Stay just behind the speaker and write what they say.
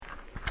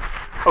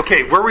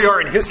Okay, where we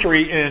are in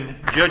history in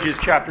Judges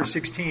chapter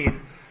 16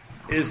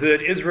 is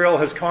that Israel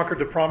has conquered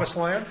the Promised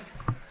Land,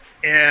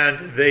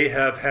 and they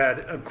have had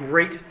a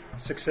great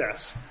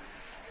success.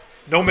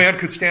 No man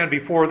could stand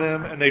before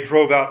them, and they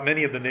drove out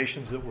many of the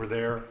nations that were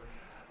there.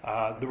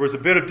 There was a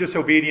bit of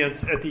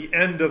disobedience at the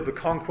end of the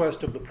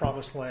conquest of the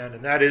Promised Land,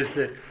 and that is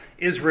that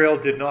Israel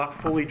did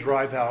not fully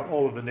drive out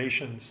all of the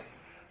nations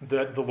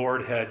that the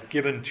Lord had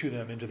given to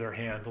them into their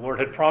hand. The Lord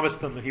had promised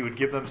them that He would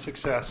give them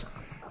success,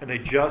 and they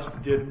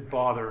just didn't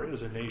bother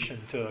as a nation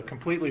to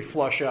completely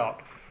flush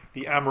out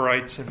the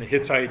Amorites and the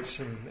Hittites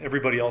and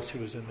everybody else who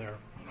was in there.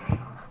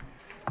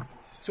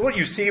 So what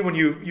you see when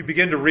you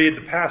begin to read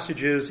the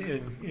passages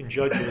in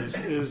Judges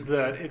is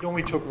that it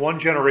only took one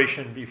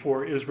generation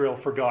before Israel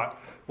forgot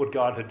what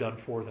God had done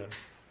for them.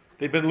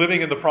 They'd been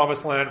living in the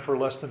Promised Land for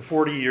less than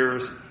 40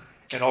 years,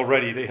 and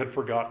already they had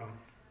forgotten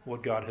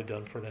what God had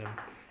done for them.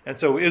 And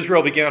so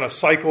Israel began a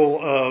cycle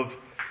of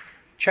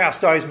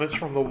chastisements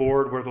from the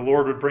Lord, where the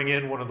Lord would bring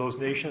in one of those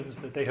nations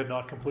that they had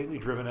not completely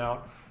driven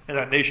out, and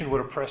that nation would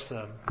oppress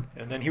them.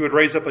 And then He would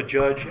raise up a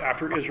judge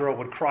after Israel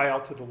would cry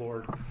out to the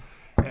Lord.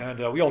 And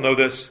we all know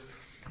this.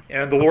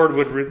 And the Lord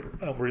would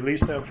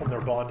release them from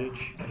their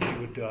bondage, and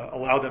He would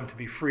allow them to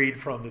be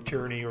freed from the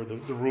tyranny or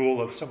the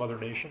rule of some other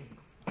nation.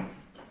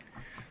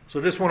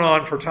 So this went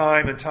on for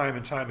time and time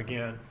and time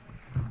again.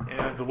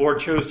 And the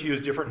Lord chose to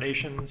use different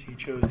nations. He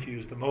chose to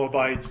use the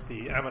Moabites,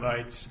 the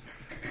Ammonites.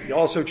 He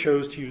also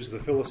chose to use the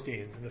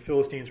Philistines. And the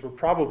Philistines were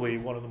probably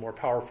one of the more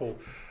powerful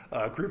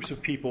groups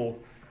of people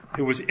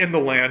who was in the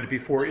land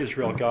before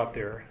Israel got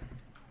there.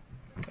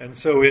 And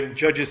so in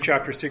Judges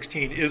chapter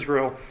 16,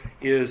 Israel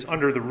is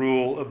under the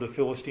rule of the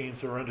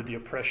Philistines, or under the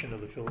oppression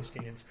of the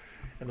Philistines.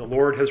 And the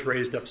Lord has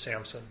raised up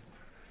Samson.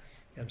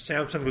 And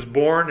Samson was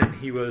born, and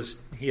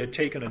he had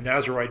taken a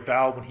Nazirite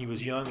vow when he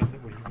was young.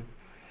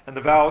 And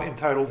the vow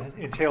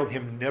entailed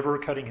him never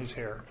cutting his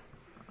hair.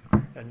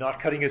 And not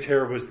cutting his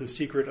hair was the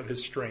secret of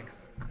his strength.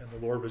 And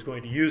the Lord was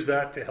going to use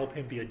that to help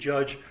him be a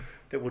judge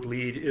that would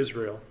lead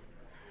Israel.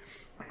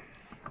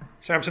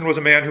 Samson was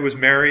a man who was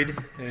married,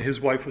 and his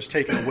wife was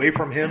taken away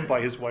from him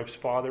by his wife's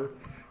father.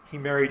 He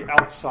married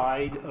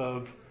outside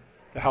of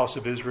the house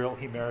of Israel.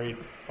 He married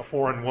a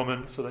foreign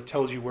woman, so that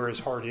tells you where his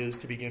heart is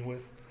to begin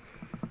with.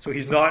 So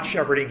he's not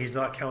shepherding, he's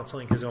not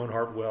counseling his own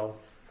heart well.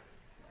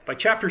 By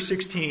chapter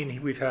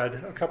 16, we've had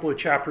a couple of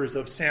chapters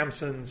of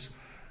Samson's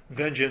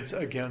vengeance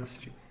against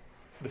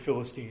the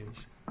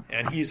Philistines.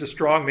 And he's a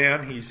strong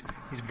man. He's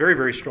very,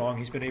 very strong.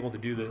 He's been able to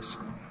do this.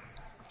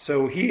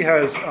 So he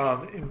has,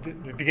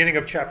 in the beginning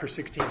of chapter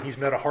 16, he's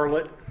met a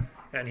harlot,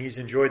 and he's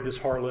enjoyed this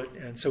harlot.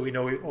 And so we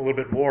know a little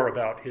bit more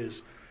about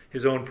his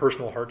own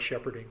personal heart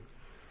shepherding.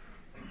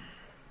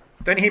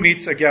 Then he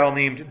meets a gal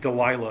named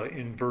Delilah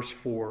in verse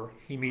 4.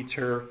 He meets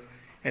her,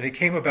 and it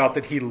came about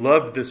that he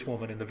loved this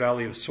woman in the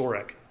valley of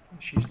Sorek.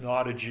 She's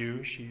not a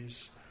Jew.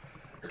 She's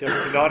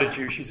definitely not a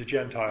Jew. She's a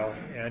Gentile,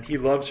 and he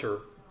loves her.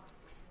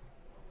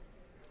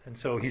 And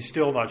so he's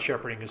still not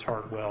shepherding his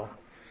heart well.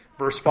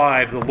 Verse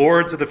 5, the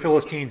lords of the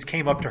Philistines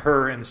came up to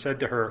her and said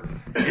to her,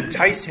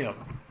 entice him.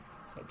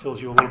 So that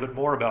tells you a little bit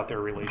more about their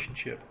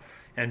relationship.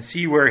 And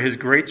see where his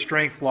great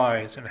strength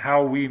lies, and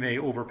how we may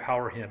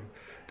overpower him,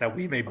 that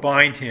we may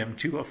bind him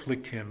to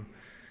afflict him.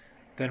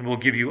 Then we'll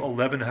give you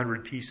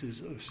 1,100 pieces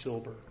of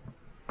silver.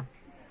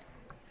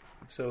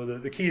 So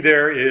the key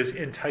there is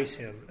entice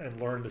him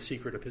and learn the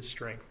secret of his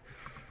strength.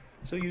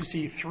 So you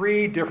see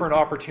three different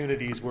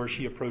opportunities where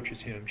she approaches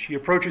him. She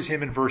approaches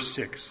him in verse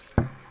 6,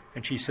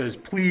 and she says,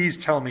 please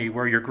tell me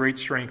where your great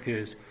strength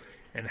is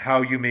and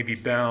how you may be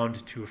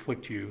bound to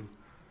afflict you.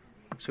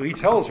 So he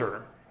tells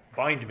her,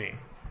 bind me,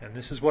 and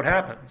this is what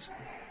happens.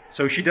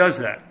 So she does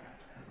that.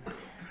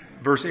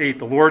 Verse 8,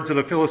 the lords of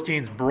the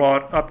Philistines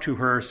brought up to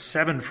her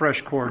 7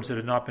 fresh cords that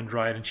had not been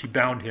dried, and she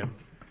bound him.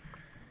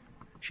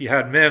 She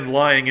had men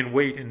lying in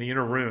wait in the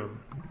inner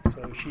room.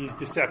 So she's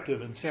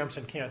deceptive, and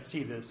Samson can't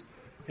see this.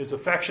 His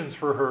affections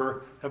for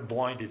her have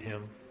blinded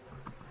him.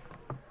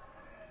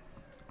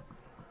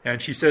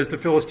 And she says, the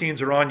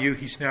Philistines are on you.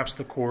 He snaps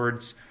the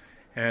cords,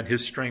 and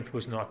his strength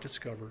was not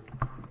discovered.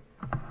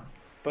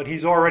 But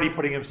he's already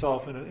putting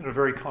himself in a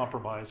very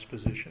compromised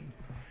position.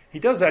 He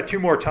does that 2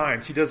 more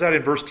times. He does that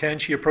in verse 10.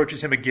 She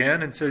approaches him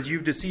again and says,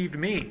 you've deceived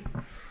me.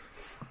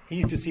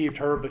 He's deceived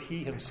her, but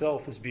he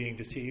himself is being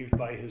deceived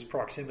by his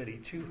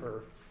proximity to her.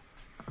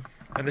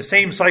 And the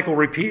same cycle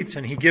repeats,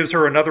 and he gives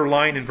her another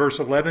line in verse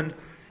 11,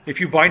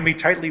 if you bind me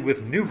tightly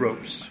with new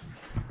ropes.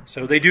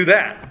 So they do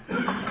that.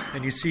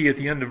 And you see at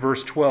the end of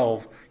verse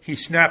 12, he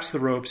snaps the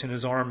ropes in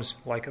his arms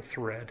like a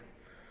thread.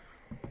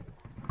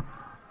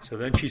 So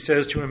then she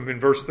says to him in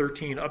verse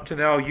 13, up to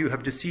now you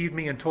have deceived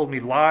me and told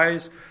me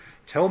lies.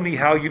 Tell me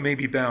how you may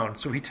be bound.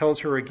 So he tells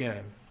her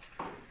again.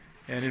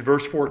 And in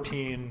verse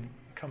 14,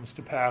 comes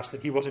to pass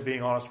that he wasn't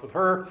being honest with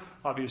her.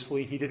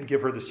 Obviously, he didn't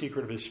give her the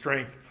secret of his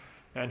strength,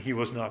 and he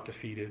was not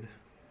defeated.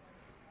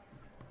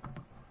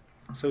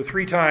 So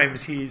 3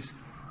 times he's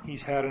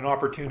had an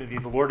opportunity.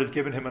 The Lord has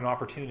given him an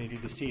opportunity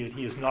to see that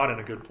he is not in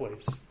a good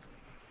place.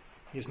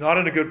 He is not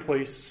in a good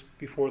place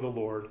before the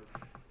Lord.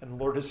 And the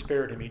Lord has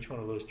spared him each one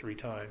of those 3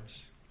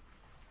 times.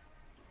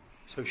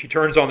 So she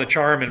turns on the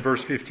charm in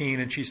verse 15,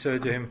 and she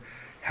said to him,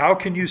 "How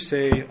can you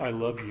say, 'I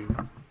love you'?"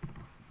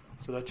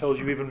 So that tells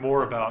you even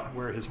more about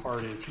where his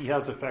heart is. He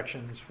has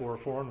affections for a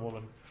foreign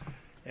woman,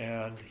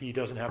 and he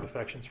doesn't have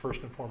affections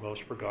first and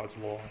foremost for God's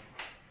law.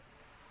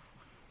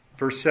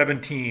 Verse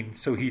 17,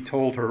 so he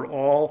told her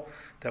all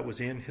that was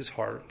in his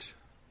heart.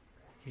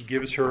 He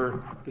gives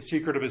her the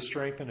secret of his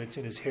strength, and it's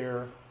in his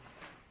hair.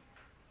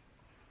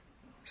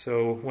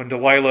 So when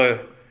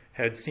Delilah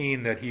had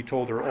seen that he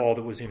told her all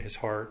that was in his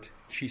heart,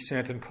 she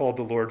sent and called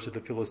the lords of the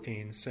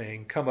Philistines,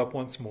 saying, "Come up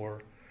once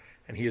more,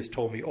 and he has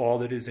told me all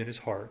that is in his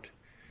heart."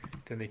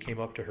 Then they came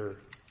up to her.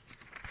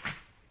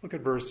 Look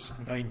at verse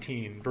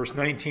 19. Verse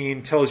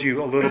 19 tells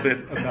you a little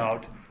bit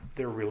about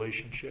their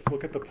relationship.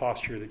 Look at the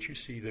posture that you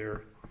see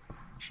there.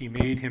 She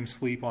made him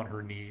sleep on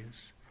her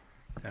knees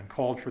and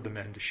called for the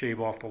men to shave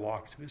off the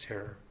locks of his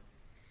hair.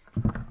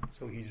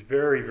 So he's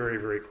very, very,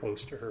 very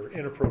close to her,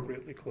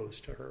 inappropriately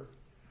close to her.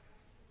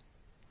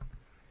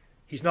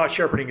 He's not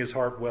shepherding his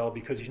heart well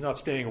because he's not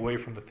staying away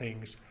from the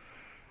things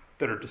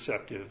that are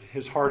deceptive.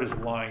 His heart is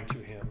lying to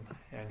him,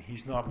 and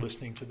he's not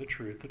listening to the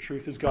truth. The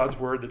truth is God's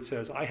word that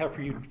says, I have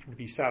for you to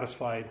be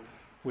satisfied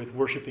with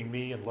worshiping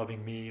me and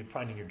loving me and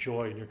finding your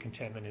joy and your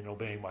contentment in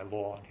obeying my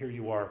law. And here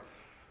you are,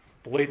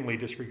 blatantly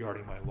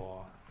disregarding my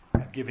law.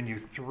 I've given you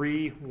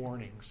 3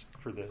 warnings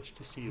for this,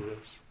 to see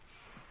this.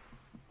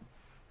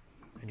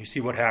 And you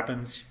see what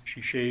happens.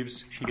 She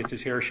gets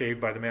his hair shaved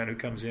by the man who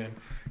comes in.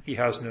 He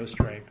has no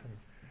strength. And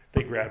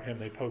they grab him,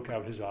 they poke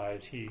out his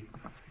eyes.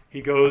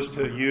 He goes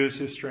to use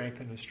his strength,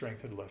 and his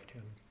strength had left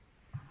him.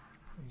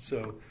 And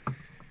so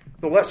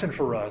the lesson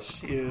for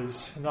us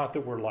is not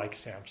that we're like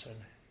Samson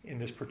in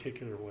this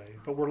particular way,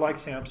 but we're like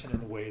Samson in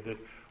the way that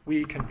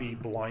we can be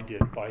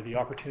blinded by the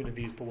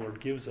opportunities the Lord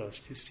gives us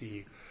to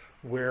see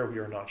where we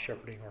are not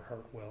shepherding our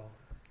heart well.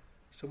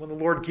 So when the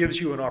Lord gives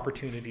you an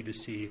opportunity to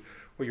see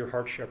where your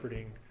heart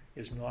shepherding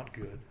is not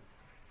good,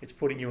 it's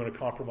putting you in a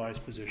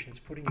compromised position, it's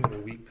putting you in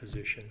a weak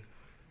position,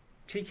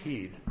 take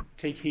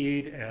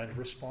heed and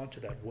respond to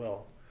that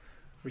well.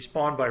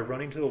 Respond by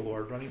running to the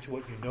Lord, running to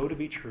what you know to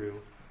be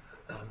true,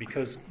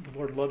 because the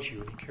Lord loves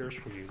you and he cares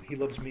for you. He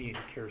loves me and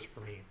he cares for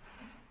me.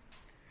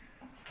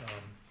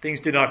 Things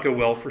did not go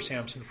well for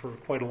Samson for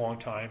quite a long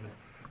time.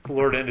 The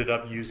Lord ended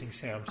up using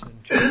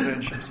Samson to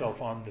avenge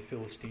himself on the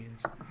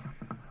Philistines.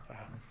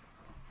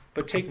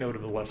 But take note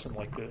of a lesson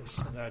like this,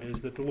 and that is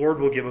that the Lord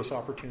will give us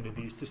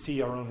opportunities to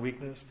see our own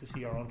weakness, to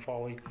see our own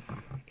folly,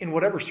 in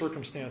whatever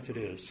circumstance it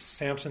is.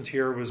 Samson's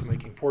here was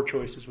making poor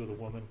choices with a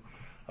woman.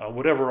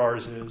 Whatever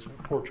ours is,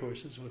 poor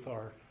choices with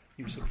our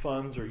use of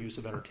funds or use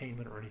of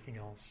entertainment or anything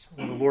else.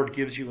 When the Lord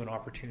gives you an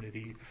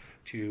opportunity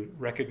to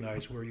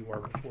recognize where you are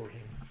before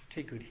him,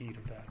 take good heed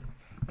of that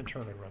and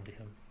turn and run to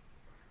him.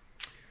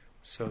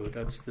 So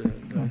that's the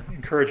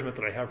encouragement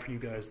that I have for you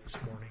guys this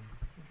morning.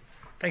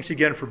 Thanks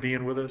again for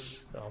being with us.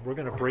 We're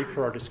going to break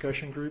for our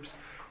discussion groups.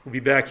 We'll be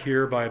back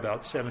here by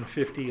about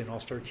 7:50, and I'll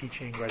start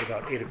teaching right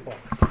about 8 o'clock.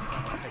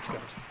 Thanks,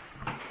 guys.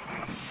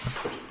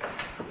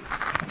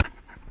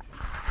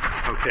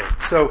 Okay,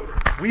 so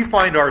we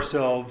find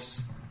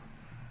ourselves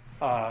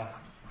on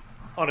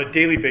a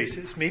daily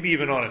basis, maybe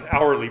even on an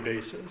hourly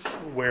basis,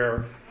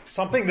 where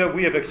something that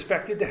we have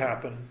expected to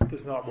happen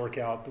does not work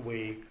out the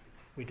way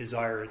we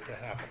desire it to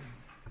happen,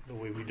 the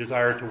way we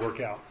desire it to work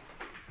out.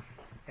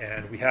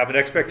 And we have an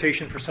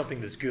expectation for something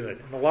that's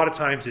good. And a lot of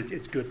times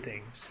it's good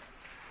things.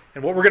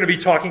 And what we're going to be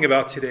talking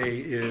about today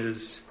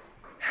is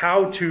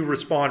how to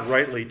respond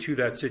rightly to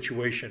that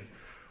situation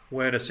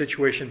when a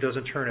situation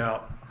doesn't turn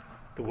out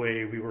the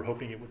way we were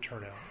hoping it would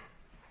turn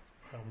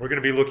out. We're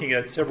going to be looking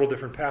at several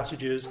different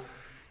passages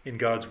in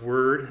God's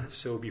Word.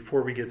 So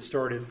before we get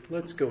started,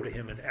 let's go to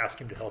him and ask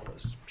him to help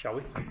us, shall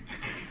we?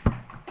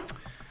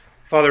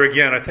 Father,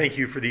 again, I thank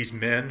you for these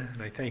men,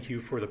 and I thank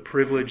you for the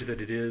privilege that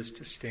it is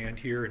to stand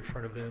here in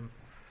front of them.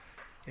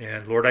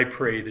 And Lord, I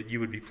pray that you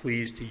would be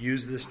pleased to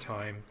use this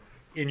time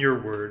in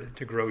your word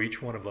to grow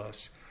each one of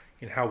us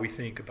in how we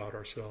think about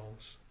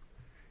ourselves,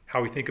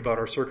 how we think about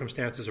our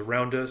circumstances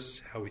around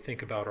us, how we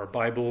think about our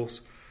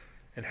Bibles,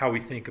 and how we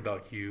think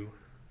about you.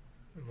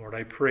 And Lord,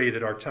 I pray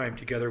that our time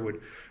together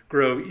would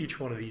grow each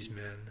one of these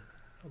men,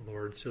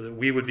 Lord, so that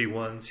we would be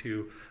ones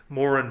who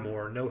more and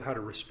more know how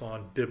to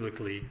respond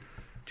biblically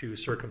to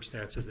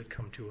circumstances that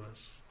come to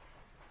us.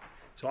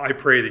 So I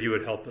pray that you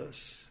would help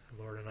us,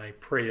 Lord, and I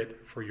pray it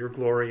for your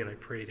glory, and I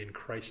pray it in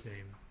Christ's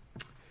name.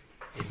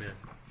 Amen.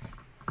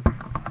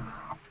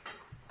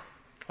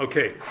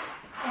 Okay,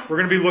 we're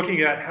going to be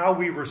looking at how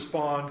we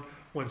respond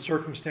when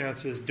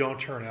circumstances don't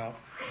turn out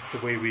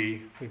the way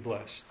we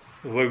bless,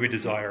 the way we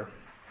desire.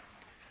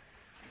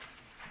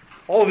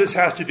 All of this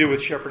has to do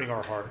with shepherding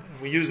our heart.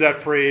 And we use that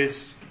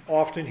phrase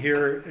often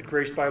here at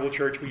Grace Bible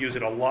Church. We use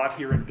it a lot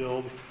here in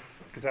Build,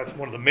 because that's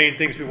one of the main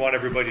things we want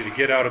everybody to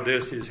get out of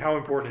this, is how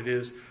important it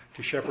is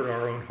to shepherd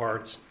our own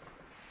hearts.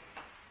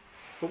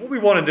 But what we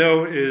want to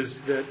know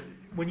is that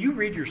when you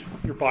read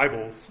your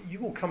Bibles, you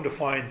will come to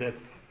find that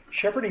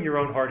shepherding your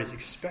own heart is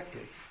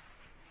expected.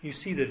 You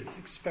see that it's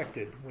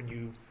expected when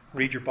you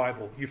read your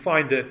Bible. You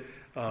find that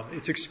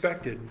it's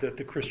expected that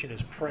the Christian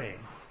is praying.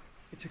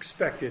 It's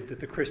expected that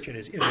the Christian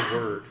is in the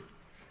Word.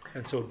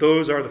 And so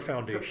those are the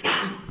foundations.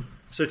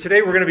 So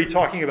today we're going to be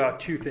talking about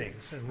two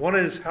things. And one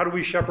is, how do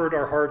we shepherd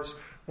our hearts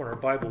when our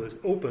Bible is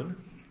open,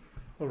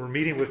 when we're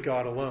meeting with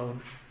God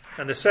alone?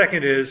 And the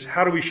second is,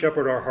 how do we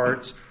shepherd our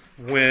hearts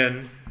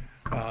when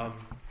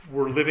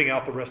we're living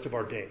out the rest of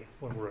our day?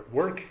 When we're at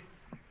work,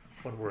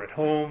 when we're at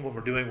home, when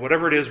we're doing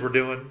whatever it is we're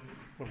doing,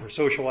 when we're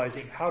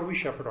socializing, how do we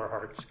shepherd our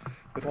hearts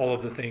with all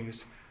of the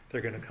things that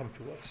are going to come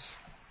to us?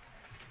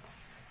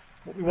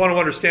 What we want to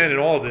understand in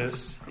all of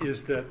this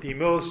is that the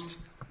most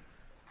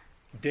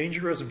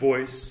dangerous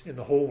voice in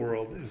the whole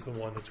world is the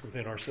one that's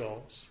within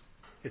ourselves.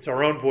 It's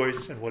our own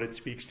voice and what it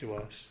speaks to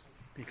us,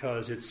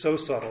 because it's so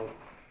subtle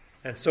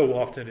and so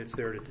often it's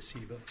there to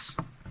deceive us.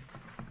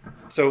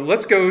 So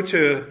let's go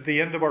to the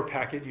end of our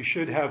packet. You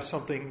should have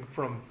something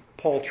from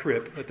Paul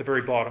Tripp at the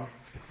very bottom.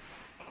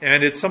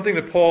 And it's something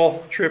that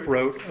Paul Tripp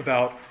wrote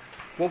about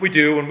what we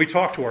do when we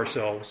talk to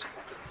ourselves.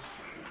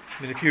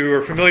 And if you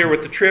are familiar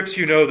with the Tripps,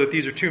 you know that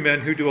these are two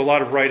men who do a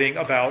lot of writing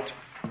about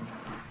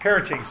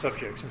parenting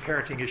subjects and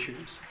parenting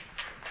issues.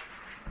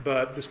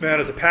 But this man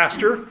is a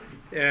pastor,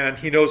 and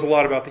he knows a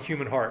lot about the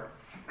human heart.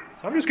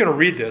 So I'm just going to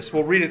read this.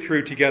 We'll read it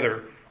through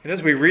together. And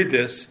as we read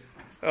this,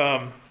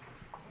 no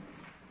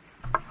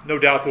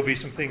doubt there'll be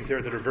some things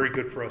there that are very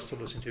good for us to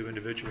listen to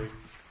individually.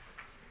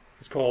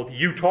 It's called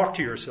You Talk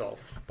to Yourself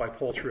by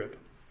Paul Tripp.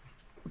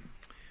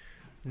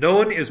 No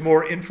one is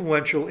more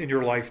influential in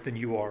your life than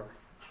you are,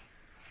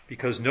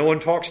 because no one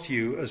talks to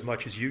you as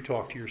much as you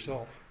talk to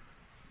yourself.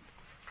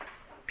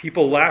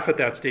 People laugh at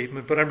that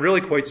statement, but I'm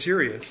really quite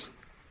serious.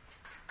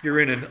 You're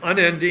in an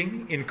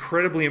unending,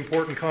 incredibly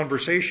important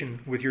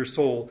conversation with your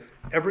soul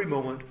every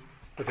moment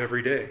of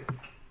every day.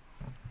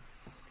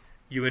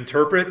 You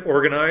interpret,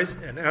 organize,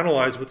 and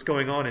analyze what's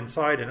going on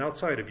inside and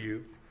outside of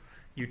you.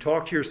 You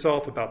talk to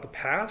yourself about the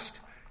past,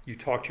 you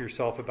talk to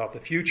yourself about the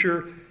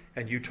future,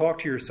 and you talk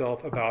to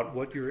yourself about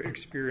what you're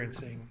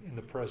experiencing in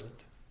the present.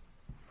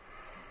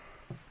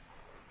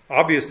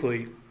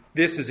 Obviously,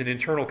 this is an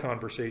internal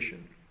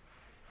conversation.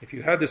 If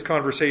you had this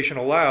conversation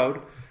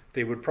aloud,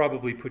 they would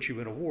probably put you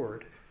in a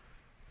ward.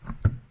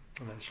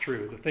 And that's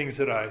true. The things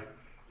that I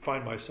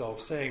find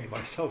myself saying to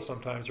myself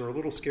sometimes are a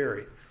little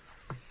scary.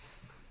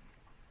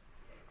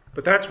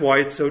 But that's why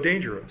it's so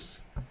dangerous.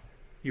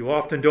 You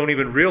often don't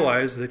even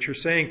realize that you're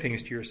saying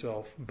things to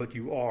yourself, but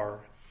you are.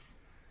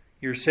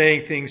 You're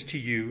saying things to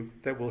you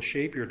that will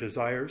shape your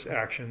desires,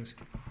 actions,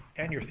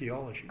 and your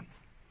theology.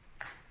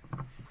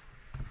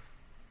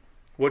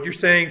 What you're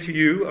saying to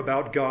you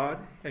about God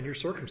and your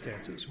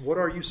circumstances, what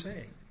are you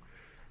saying?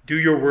 Do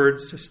your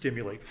words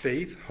stimulate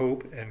faith,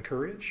 hope, and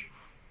courage?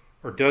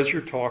 Or does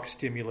your talk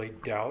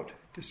stimulate doubt,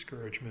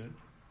 discouragement,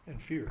 and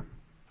fear?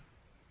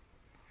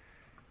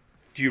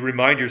 Do you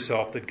remind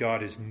yourself that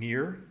God is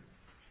near?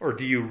 Or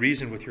do you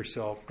reason with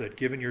yourself that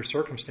given your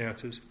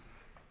circumstances,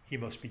 he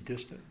must be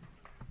distant?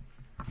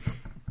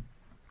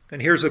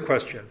 And here's the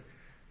question.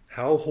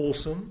 How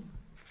wholesome,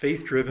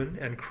 faith-driven,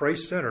 and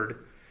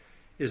Christ-centered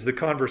is the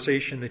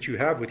conversation that you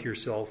have with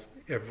yourself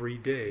every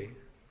day?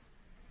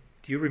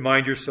 Do you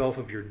remind yourself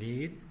of your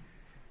need?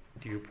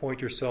 Do you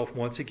point yourself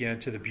once again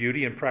to the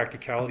beauty and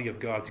practicality of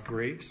God's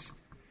grace?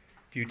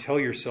 Do you tell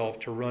yourself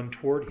to run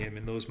toward him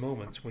in those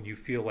moments when you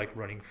feel like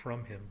running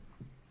from him?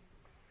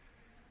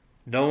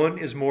 No one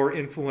is more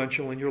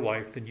influential in your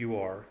life than you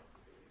are,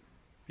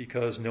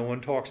 because no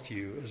one talks to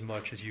you as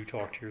much as you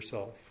talk to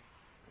yourself.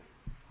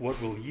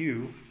 What will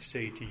you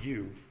say to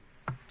you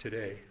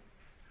today?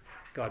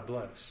 God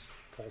bless.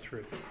 Paul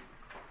Tripp.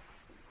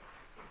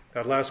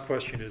 That last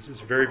question is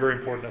very, very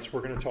important. That's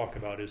what we're going to talk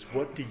about, is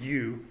what do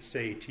you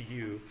say to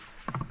you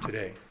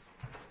today?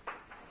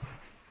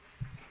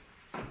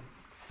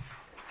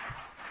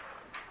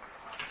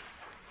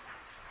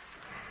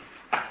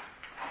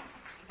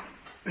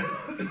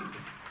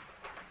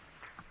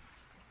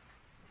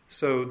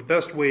 So the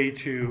best way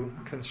to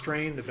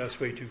constrain, the best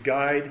way to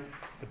guide,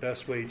 the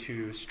best way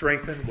to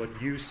strengthen what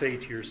you say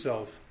to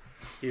yourself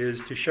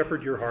is to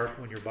shepherd your heart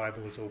when your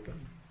Bible is open.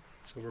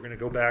 So we're going to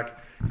go back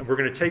and we're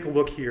going to take a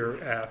look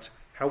here at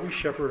how we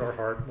shepherd our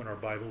heart when our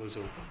Bible is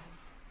open.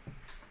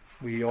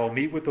 We all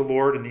meet with the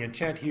Lord, and the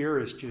intent here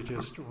is to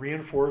just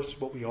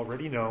reinforce what we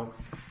already know,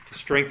 to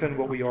strengthen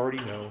what we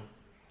already know,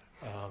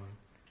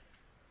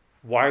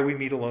 why we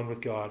meet alone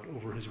with God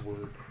over his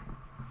Word.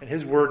 And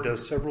his Word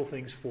does several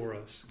things for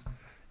us.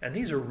 And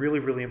these are really,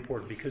 really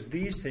important, because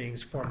these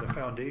things form the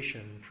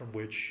foundation from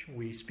which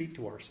we speak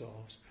to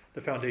ourselves,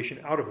 the foundation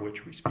out of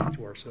which we speak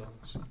to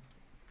ourselves.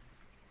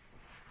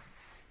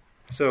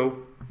 So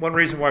one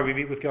reason why we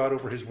meet with God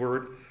over his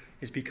Word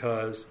is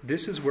because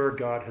this is where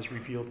God has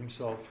revealed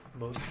himself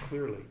most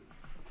clearly.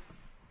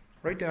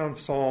 Write down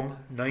Psalm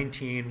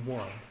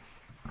 19:1.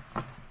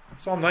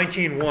 Psalm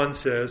 19:1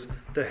 says,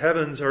 "The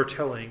heavens are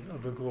telling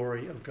of the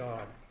glory of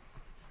God."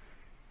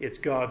 It's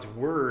God's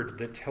Word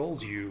that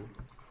tells you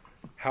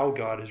how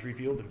God has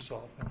revealed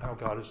himself and how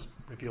God has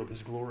revealed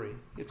his glory.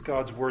 It's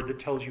God's Word that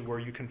tells you where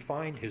you can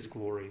find his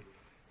glory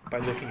by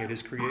looking at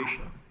his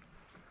creation.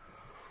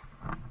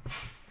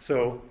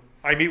 So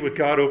I meet with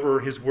God over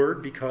His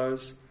Word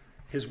because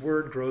His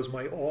Word grows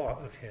my awe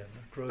of Him,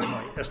 grows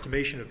my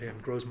estimation of Him,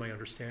 grows my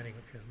understanding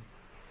of Him.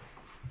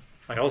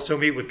 I also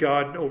meet with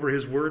God over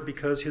His Word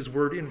because His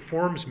Word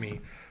informs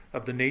me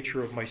of the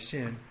nature of my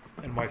sin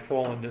and my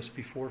fallenness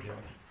before Him.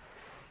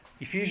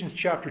 Ephesians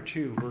chapter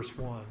 2, verse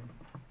 1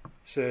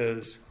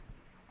 says,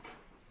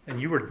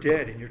 "And you were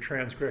dead in your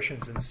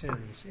transgressions and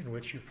sins in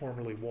which you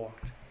formerly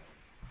walked.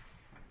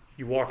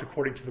 You walked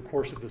according to the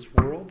course of this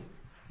world.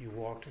 You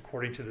walked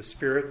according to the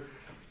spirit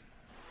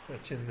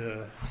that's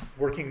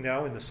working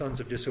now in the sons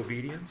of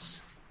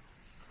disobedience.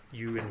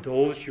 You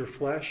indulged your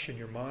flesh and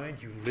your mind.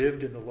 You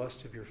lived in the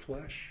lust of your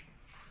flesh.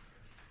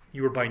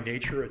 You were by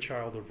nature a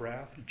child of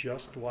wrath,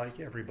 just like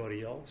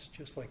everybody else,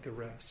 just like the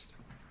rest."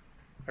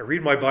 I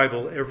read my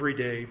Bible every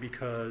day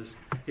because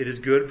it is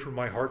good for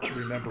my heart to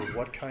remember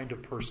what kind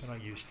of person I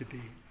used to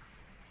be.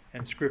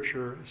 And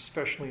Scripture,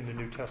 especially in the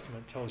New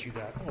Testament, tells you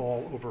that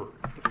all over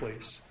the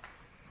place.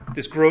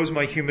 This grows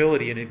my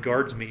humility and it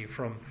guards me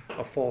from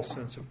a false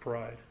sense of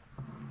pride.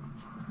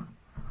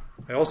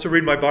 I also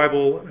read my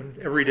Bible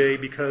every day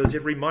because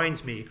it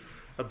reminds me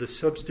of the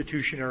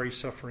substitutionary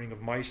suffering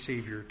of my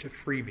Savior to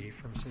free me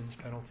from sin's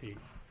penalty.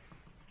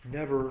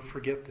 Never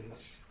forget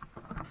this.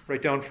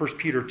 Write down 1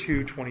 Peter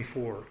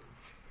 2:24.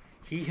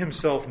 He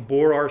himself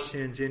bore our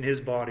sins in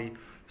his body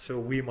so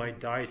we might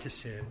die to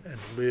sin and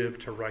live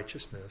to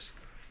righteousness.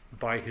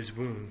 By his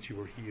wounds you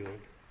were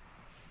healed.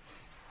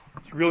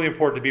 It's really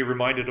important to be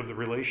reminded of the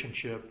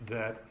relationship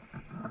that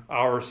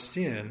our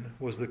sin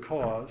was the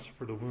cause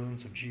for the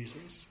wounds of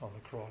Jesus on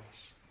the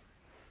cross.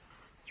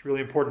 It's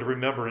really important to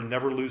remember and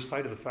never lose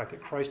sight of the fact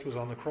that Christ was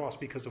on the cross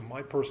because of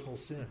my personal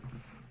sin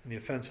and the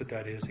offense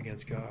that is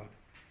against God.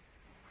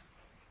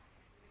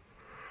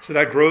 So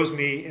that grows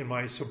me in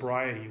my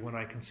sobriety when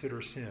I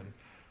consider sin.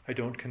 I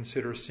don't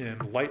consider sin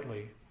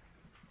lightly.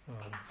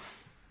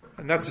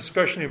 And that's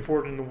especially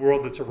important in the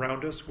world that's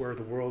around us, where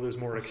the world is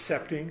more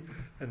accepting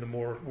and the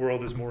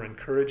world is more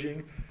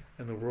encouraging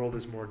and the world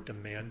is more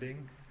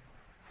demanding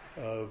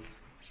of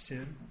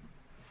sin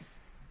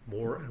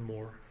more and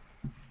more.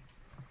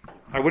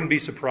 I wouldn't be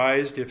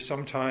surprised if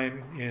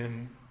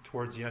sometime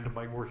towards the end of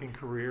my working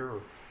career,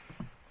 or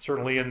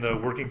certainly in the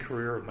working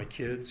career of my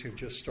kids who've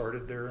just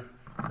started their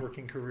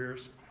working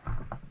careers,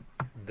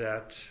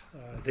 that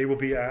we will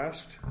be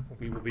asked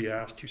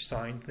to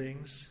sign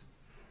things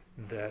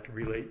that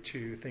relate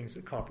to things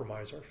that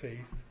compromise our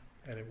faith,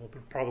 and it will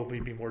probably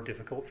be more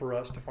difficult for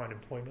us to find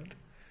employment.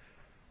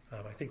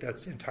 I think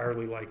that's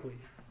entirely likely.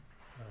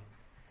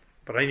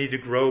 But I need to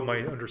grow my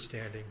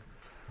understanding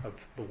of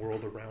the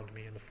world around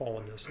me and the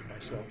fallenness of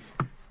myself.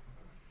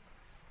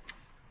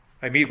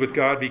 I meet with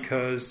God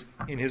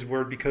in His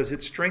Word because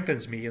it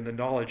strengthens me in the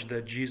knowledge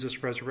that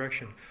Jesus'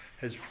 resurrection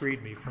has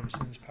freed me from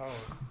sin's power.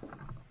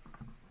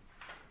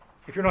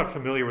 If you're not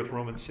familiar with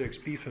Romans 6,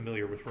 be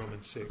familiar with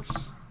Romans 6.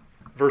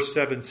 Verse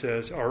 7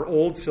 says, "Our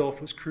old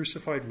self was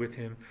crucified with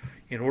Him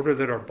in order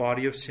that our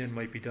body of sin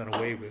might be done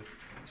away with,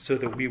 so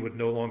that we would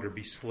no longer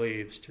be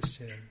slaves to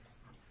sin."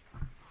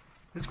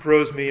 This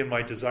grows me in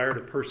my desire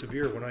to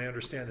persevere when I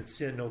understand that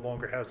sin no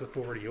longer has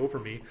authority over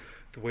me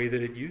the way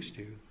that it used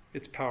to.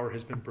 Its power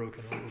has been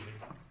broken over me.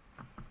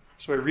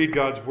 So I read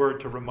God's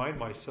Word to remind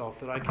myself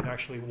that I can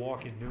actually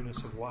walk in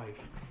newness of life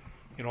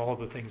in all of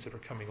the things that are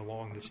coming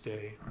along this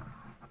day.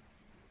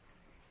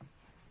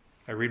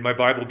 I read my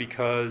Bible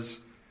because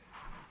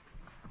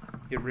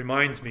it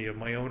reminds me of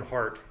my own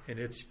heart and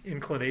its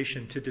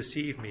inclination to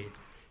deceive me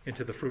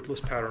into the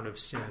fruitless pattern of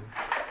sin.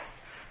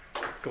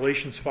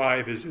 Galatians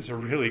 5 is a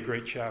really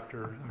great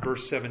chapter.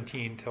 Verse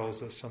 17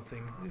 tells us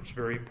something that's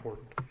very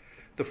important.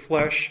 The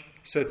flesh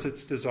sets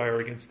its desire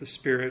against the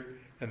Spirit,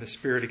 and the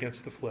Spirit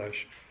against the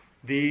flesh.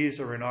 These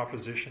are in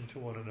opposition to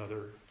one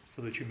another,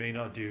 so that you may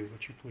not do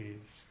what you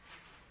please.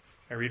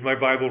 I read my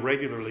Bible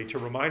regularly to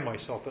remind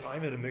myself that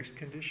I'm in a mixed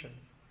condition,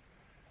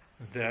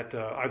 that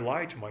I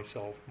lie to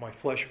myself. My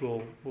flesh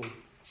will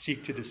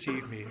seek to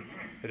deceive me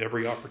at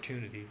every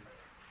opportunity.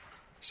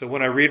 So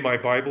when I read my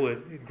Bible,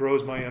 it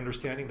grows my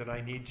understanding that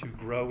I need to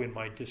grow in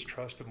my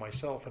distrust of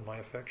myself and my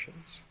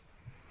affections.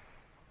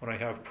 When I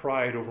have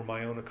pride over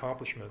my own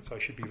accomplishments, I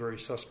should be very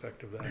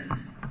suspect of that.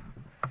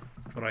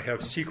 When I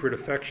have secret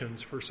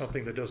affections for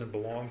something that doesn't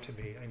belong to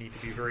me, I need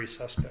to be very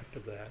suspect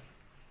of that.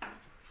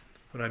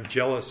 When I'm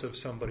jealous of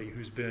somebody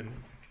who's been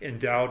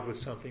endowed with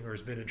something or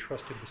has been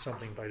entrusted with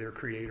something by their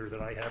Creator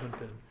that I haven't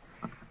been,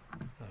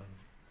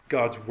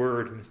 God's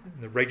Word and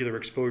the regular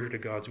exposure to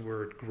God's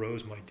Word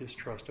grows my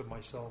distrust of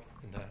myself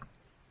in that.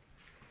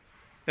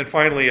 And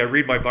finally, I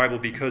read my Bible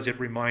because it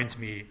reminds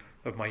me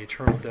of my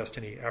eternal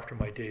destiny after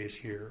my days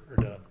here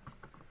are done.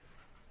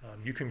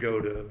 You can go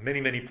to many,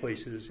 many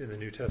places in the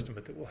New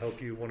Testament that will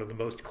help you. One of the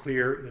most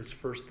clear is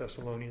 1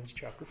 Thessalonians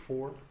chapter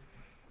 4,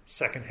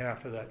 second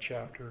half of that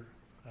chapter.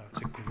 It's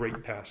a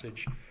great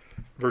passage.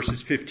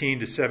 Verses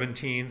 15 to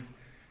 17.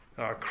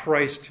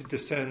 Christ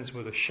descends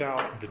with a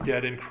shout. The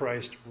dead in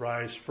Christ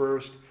rise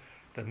first.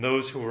 Then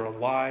those who are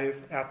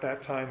alive at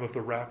that time of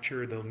the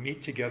rapture, they'll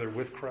meet together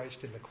with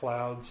Christ in the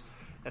clouds,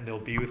 and they'll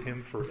be with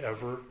Him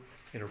forever.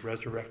 in a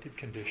resurrected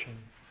condition.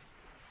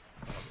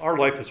 Our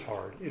life is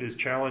hard. It is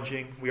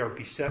challenging. We are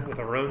beset with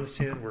our own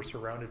sin. We're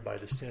surrounded by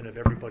the sin of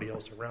everybody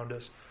else around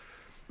us.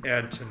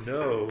 And to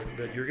know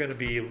that you're going to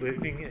be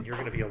living and you're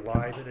going to be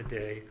alive in a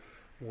day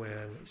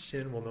when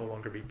sin will no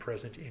longer be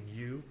present in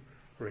you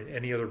or in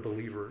any other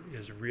believer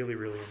is really,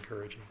 really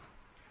encouraging.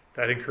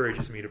 That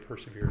encourages me to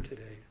persevere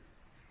today.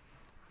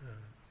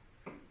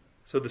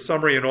 So the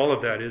summary in all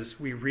of that is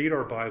we read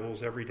our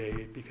Bibles every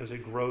day because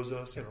it grows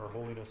us in our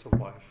holiness of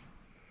life.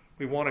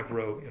 We want to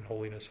grow in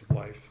holiness of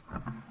life.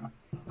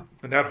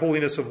 And that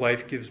holiness of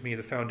life gives me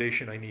the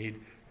foundation I need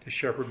to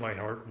shepherd my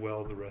heart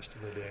well the rest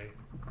of the day.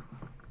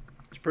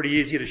 It's pretty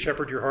easy to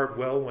shepherd your heart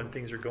well when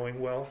things are going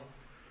well,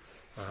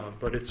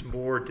 but it's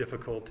more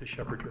difficult to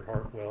shepherd your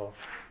heart well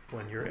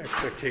when your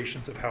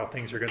expectations of how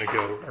things are going to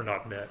go are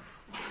not met.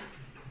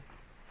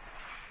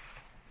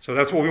 So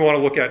that's what we want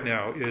to look at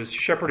now, is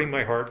shepherding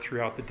my heart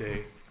throughout the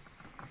day.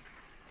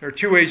 There are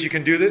two ways you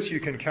can do this. You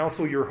can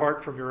counsel your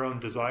heart from your own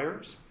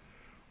desires,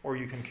 or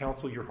you can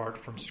counsel your heart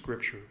from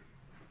Scripture.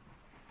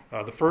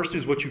 The first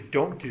is what you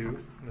don't do,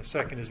 and the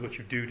second is what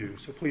you do.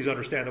 So please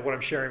understand that what I'm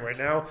sharing right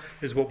now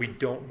is what we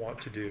don't want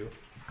to do.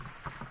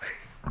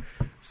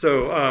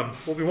 So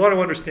what we want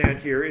to understand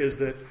here is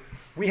that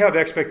we have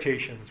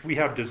expectations, we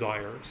have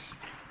desires.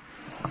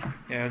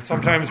 And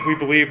sometimes we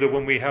believe that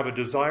when we have a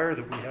desire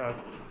that we have,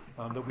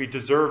 that we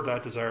deserve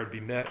that desire to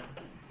be met,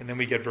 and then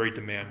we get very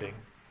demanding.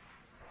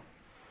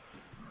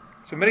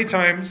 So many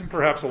times, and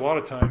perhaps a lot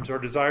of times, our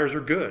desires are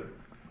good.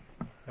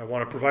 I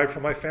want to provide for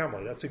my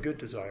family. That's a good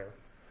desire.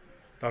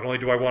 Not only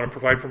do I want to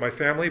provide for my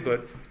family,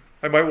 but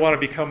I might want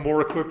to become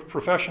more equipped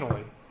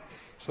professionally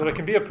so that I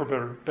can be a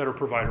better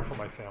provider for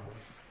my family.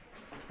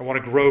 I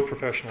want to grow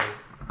professionally.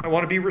 I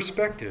want to be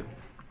respected.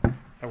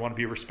 I want to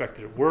be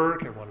respected at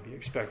work. I want to be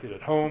respected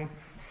at home.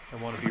 I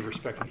want to be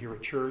respected here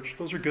at church.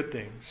 Those are good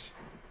things.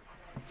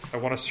 I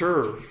want to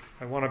serve.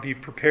 I want to be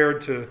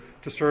prepared to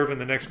serve in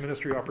the next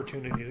ministry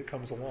opportunity that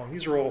comes along.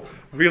 These are all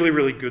really,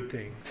 really good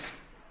things.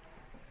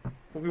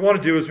 What we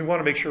want to do is we want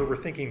to make sure we're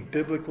thinking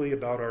biblically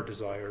about our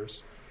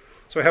desires.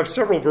 So I have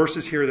several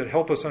verses here that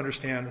help us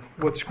understand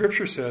what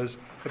Scripture says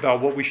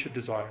about what we should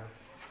desire.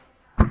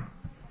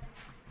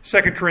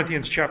 2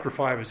 Corinthians chapter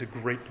 5 is a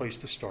great place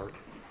to start.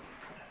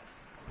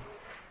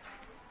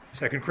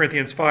 2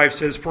 Corinthians 5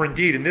 says, "For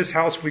indeed in this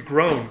house we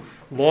groan,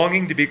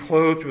 longing to be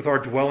clothed with our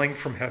dwelling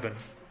from heaven."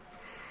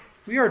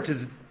 We are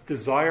to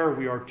desire,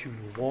 we are to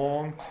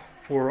long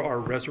for our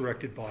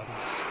resurrected bodies.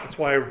 That's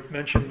why I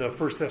mentioned the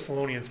 1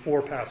 Thessalonians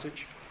 4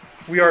 passage.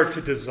 We are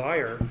to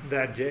desire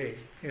that day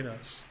in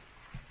us.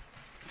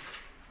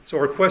 So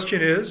our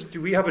question is,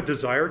 do we have a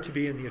desire to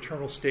be in the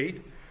eternal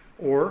state,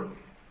 or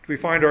do we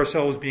find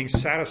ourselves being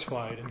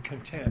satisfied and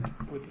content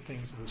with the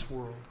things of this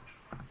world?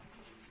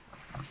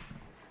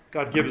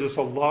 God gives us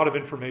a lot of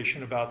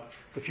information about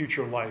the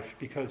future life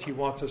because He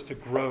wants us to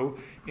grow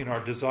in our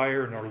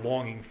desire and our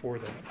longing for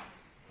that.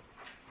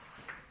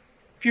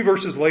 A few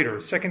verses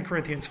later, 2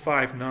 Corinthians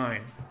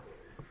 5:9.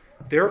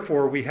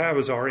 "Therefore we have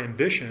as our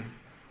ambition,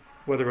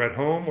 whether at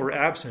home or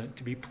absent,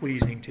 to be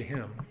pleasing to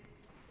Him."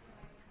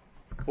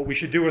 What we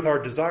should do with our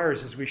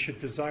desires is we should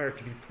desire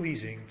to be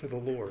pleasing to the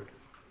Lord.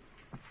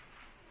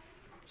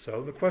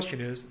 So the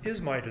question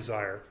is my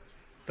desire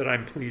that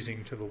I'm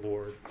pleasing to the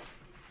Lord?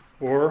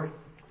 Or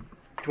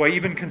do I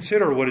even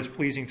consider what is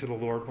pleasing to the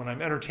Lord when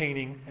I'm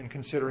entertaining and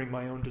considering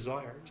my own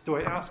desires? Do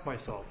I ask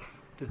myself,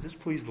 does this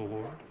please the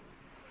Lord?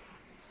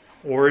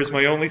 Or is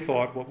my only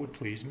thought what would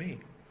please me?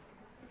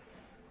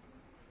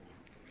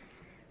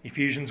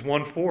 Ephesians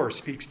 1:4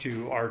 speaks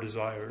to our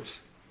desires.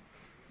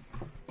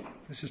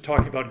 This is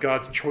talking about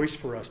God's choice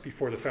for us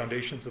before the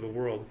foundations of the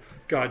world.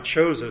 God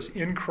chose us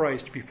in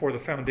Christ before the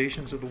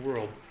foundations of the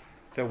world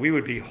that we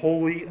would be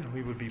holy and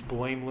we would be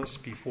blameless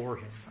before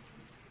Him.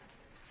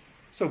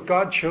 So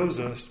God chose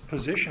us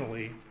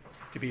positionally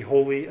to be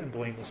holy and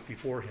blameless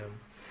before Him.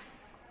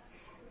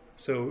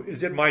 So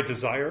is it my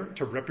desire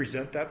to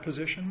represent that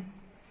position?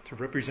 To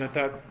represent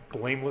that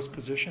blameless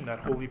position, that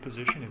holy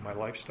position in my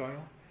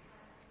lifestyle?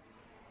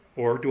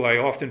 Or do I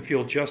often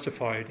feel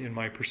justified in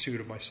my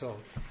pursuit of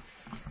myself?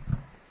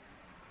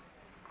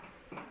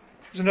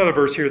 There's another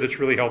verse here that's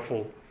really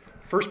helpful.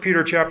 1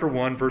 Peter chapter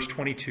 1, verse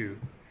 22.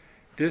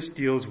 This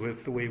deals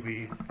with the way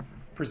we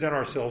present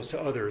ourselves to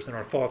others and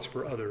our thoughts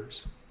for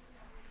others.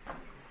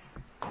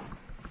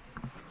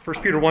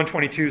 1 Peter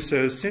 1:22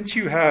 says, "Since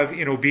you have,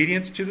 in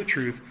obedience to the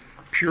truth,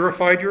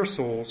 purified your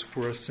souls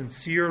for a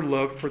sincere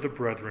love for the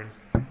brethren,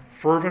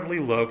 fervently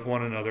love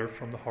one another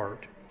from the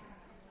heart."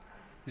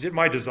 Is it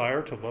my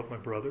desire to love my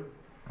brother,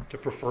 to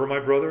prefer my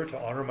brother, to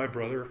honor my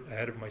brother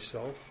ahead of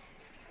myself?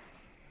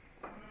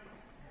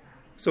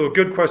 So a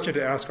good question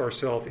to ask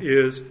ourselves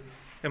is,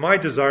 am I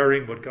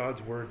desiring what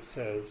God's Word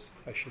says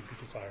I should be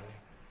desiring?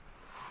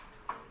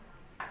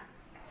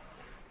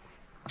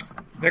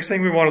 Next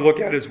thing we want to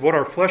look at is what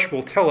our flesh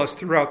will tell us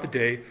throughout the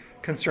day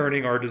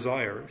concerning our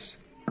desires.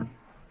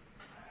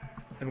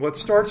 And what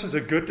starts as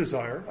a good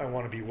desire, I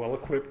want to be well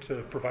equipped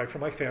to provide for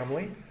my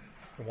family.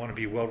 I want to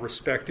be well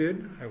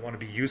respected. I want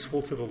to be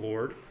useful to the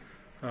Lord.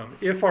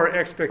 if our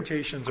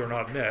expectations are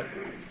not met,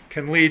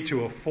 can lead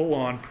to a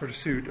full-on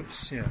pursuit of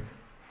sin.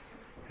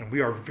 And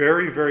we are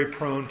very, very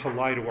prone to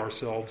lie to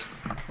ourselves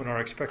when our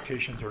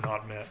expectations are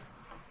not met.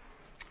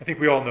 I think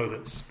we all know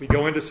this. We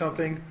go into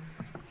something,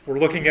 we're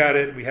looking at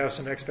it, we have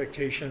some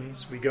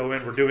expectations, we go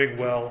in, we're doing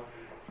well,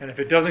 and if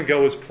it doesn't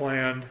go as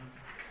planned,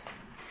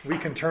 we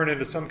can turn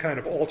into some kind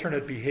of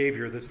alternate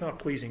behavior that's not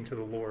pleasing to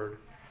the Lord.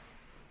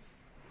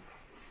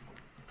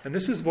 And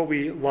this is what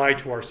we lie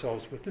to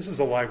ourselves with. This is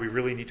a lie we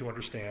really need to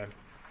understand.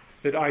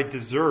 That I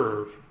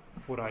deserve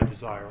what I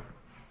desire.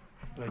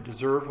 That I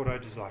deserve what I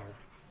desire.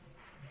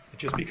 And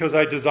just because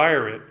I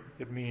desire it,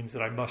 it means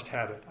that I must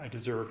have it. I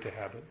deserve to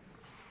have it.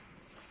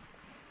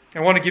 I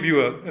want to give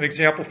you an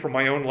example from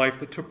my own life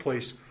that took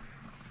place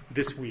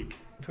this week.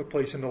 It took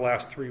place in the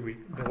last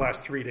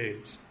 3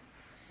 days.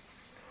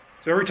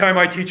 So every time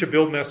I teach a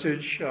build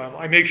message,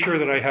 I make sure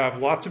that I have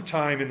lots of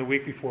time in the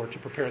week before to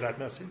prepare that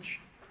message.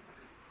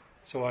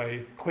 So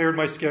I cleared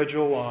my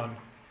schedule on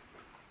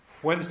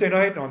Wednesday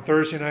night, on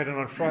Thursday night, and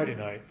on Friday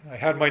night. I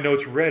had my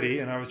notes ready,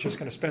 and I was just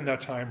going to spend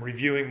that time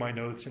reviewing my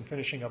notes and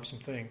finishing up some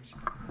things.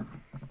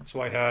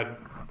 So I had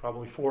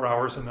probably 4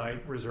 hours a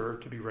night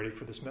reserved to be ready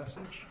for this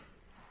message.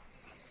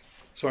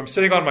 So I'm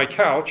sitting on my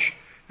couch,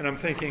 and I'm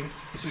thinking,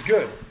 this is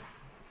good.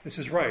 This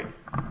is right.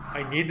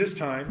 I need this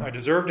time. I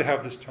deserve to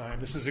have this time.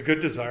 This is a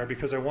good desire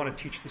because I want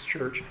to teach this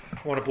church.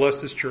 I want to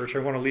bless this church. I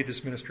want to lead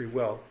this ministry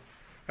well.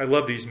 I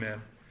love these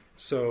men.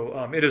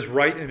 So it is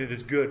right and it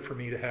is good for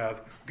me to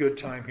have good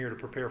time here to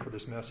prepare for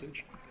this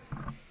message.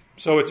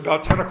 So it's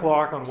about 10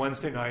 o'clock on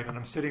Wednesday night, and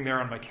I'm sitting there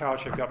on my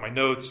couch. I've got my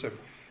notes. I've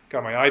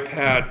got my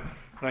iPad,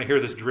 and I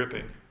hear this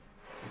dripping.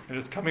 And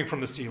it's coming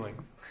from the ceiling.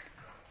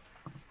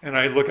 And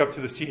I look up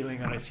to the ceiling,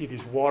 and I see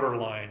these water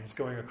lines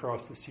going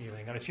across the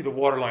ceiling. And I see the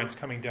water lines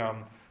coming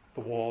down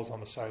the walls on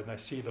the side, and I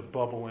see the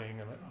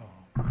bubbling.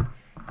 And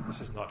this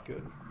is not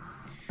good.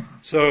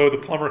 So the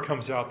plumber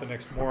comes out the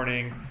next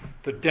morning.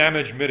 The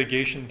damage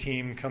mitigation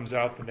team comes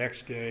out the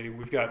next day.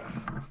 We've got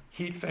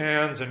heat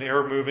fans and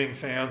air-moving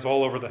fans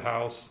all over the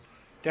house,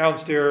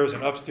 downstairs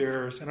and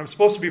upstairs. And I'm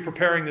supposed to be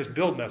preparing this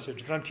build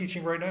message that I'm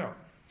teaching right now.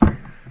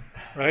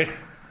 Right?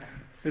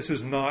 This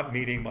is not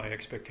meeting my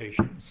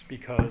expectations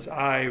because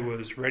I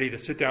was ready to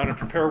sit down and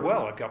prepare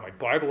well. I've got my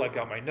Bible, I've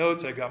got my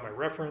notes, I've got my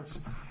reference,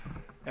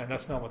 and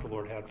that's not what the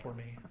Lord had for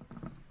me.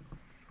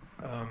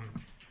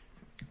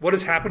 What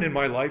has happened in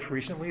my life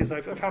recently is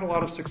I've had a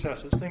lot of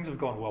successes. Things have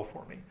gone well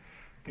for me.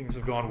 Things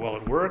have gone well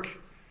at work.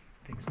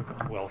 Things have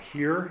gone well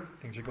here.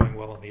 Things are going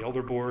well on the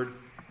elder board.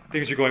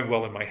 Things are going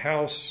well in my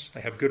house. I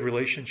have good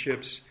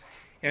relationships.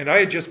 And I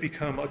had just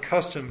become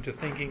accustomed to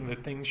thinking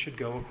that things should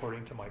go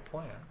according to my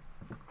plan.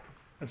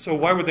 And so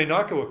why would they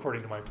not go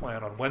according to my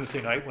plan on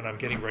Wednesday night when I'm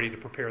getting ready to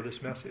prepare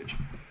this message?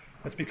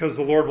 That's because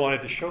the Lord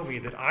wanted to show me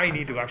that I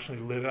need to actually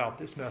live out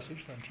this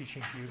message that I'm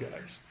teaching to you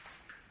guys.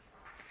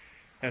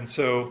 And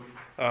so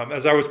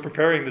as I was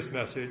preparing this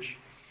message,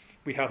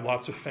 we had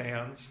lots of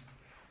fans,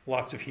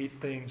 lots of heat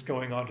things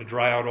going on to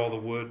dry out all the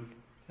wood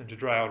and to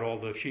dry out all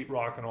the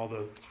sheetrock and all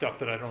the stuff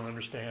that I don't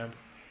understand.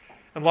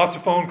 And lots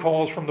of phone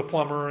calls from the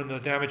plumber and the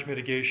damage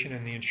mitigation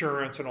and the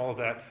insurance and all of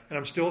that. And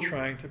I'm still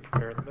trying to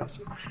prepare the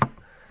message.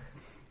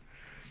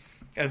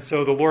 And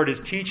so the Lord is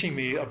teaching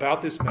me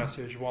about this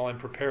message while I'm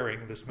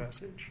preparing this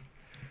message.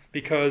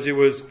 Because it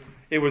was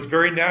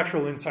very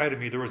natural inside of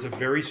me. There was a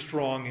very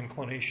strong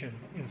inclination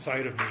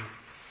inside of me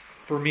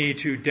for me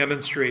to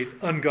demonstrate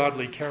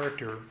ungodly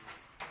character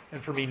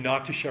and for me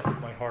not to shepherd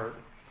my heart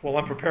while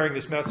I'm preparing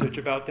this message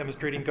about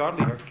demonstrating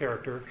godly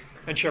character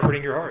and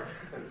shepherding your heart.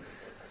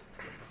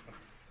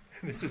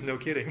 This is no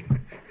kidding.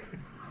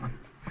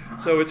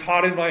 So it's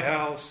hot in my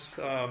house.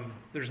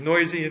 There's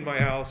noisy in my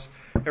house.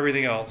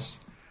 Everything else.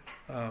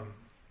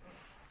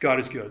 God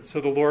is good.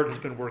 So the Lord has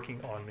been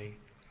working on me.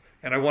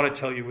 And I want to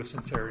tell you with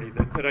sincerity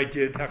that I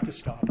did have to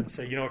stop and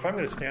say, if I'm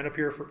going to stand up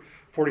here for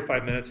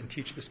 45 minutes and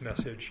teach this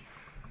message,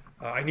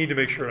 I need to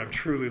make sure I'm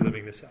truly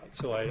living this out.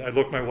 So I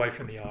looked my wife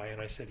in the eye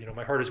and I said,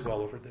 my heart is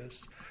well over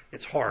this.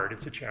 It's hard.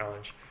 It's a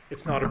challenge.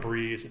 It's not a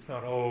breeze. It's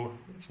not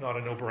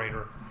a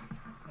no-brainer.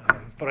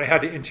 But I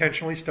had to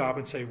intentionally stop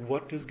and say,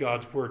 what does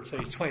God's word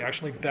say? So I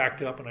actually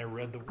backed up and I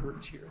read the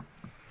words here.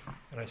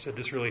 And I said,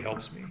 this really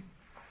helps me.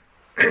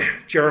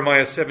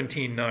 Jeremiah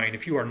 17:9.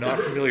 If you are not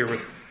familiar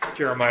with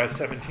Jeremiah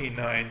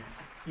 17:9,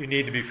 you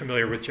need to be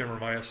familiar with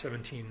Jeremiah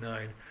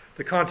 17:9.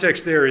 The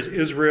context there is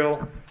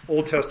Israel,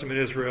 Old Testament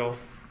Israel,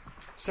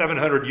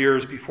 700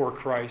 years before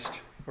Christ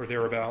or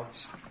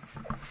thereabouts.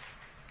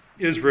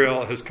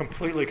 Israel has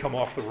completely come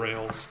off the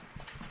rails.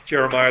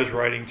 Jeremiah is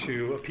writing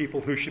to a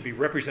people who should be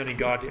representing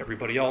God to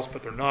everybody else,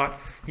 but they're not.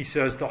 He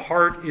says, the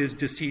heart is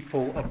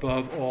deceitful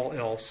above all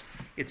else.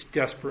 It's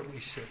desperately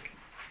sick.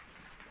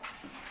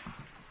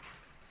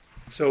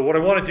 So what I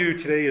want to do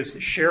today is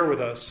share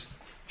with us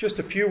just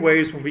a few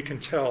ways when we can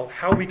tell,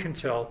 how we can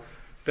tell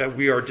that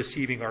we are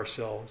deceiving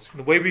ourselves. And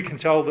the way we can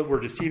tell that we're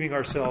deceiving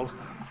ourselves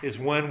is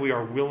when we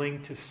are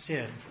willing to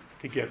sin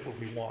to get what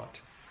we want.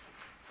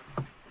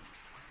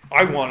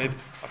 I wanted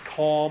a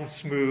calm,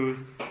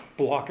 smooth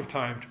block of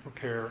time to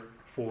prepare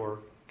for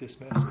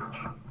this message.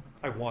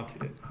 I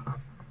wanted it.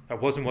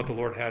 That wasn't what the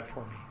Lord had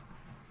for me.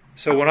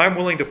 So when I'm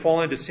willing to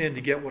fall into sin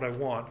to get what I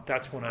want,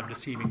 that's when I'm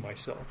deceiving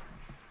myself.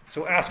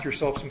 So ask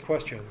yourself some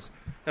questions.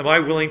 Am I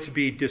willing to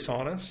be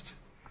dishonest,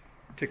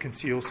 to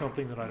conceal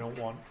something that I don't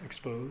want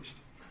exposed?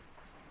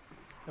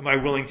 Am I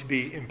willing to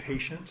be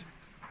impatient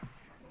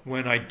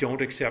when I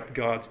don't accept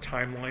God's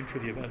timeline for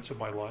the events of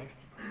my life?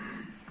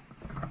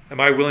 Am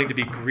I willing to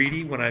be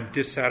greedy when I'm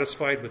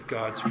dissatisfied with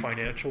God's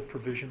financial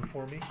provision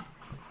for me?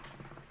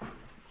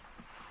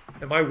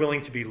 Am I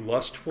willing to be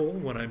lustful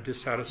when I'm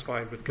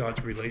dissatisfied with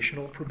God's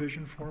relational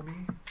provision for me?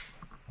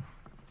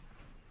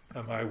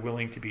 Am I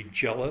willing to be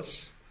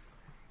jealous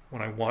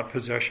when I want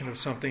possession of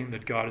something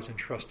that God has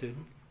entrusted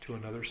to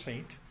another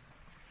saint?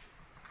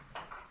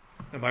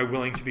 Am I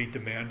willing to be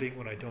demanding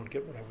when I don't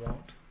get what I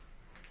want?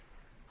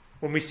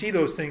 When we see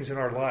those things in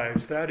our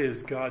lives, that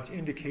is God's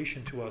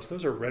indication to us.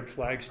 Those are red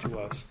flags to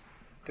us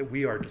that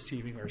we are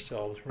deceiving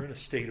ourselves. We're in a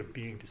state of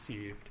being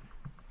deceived.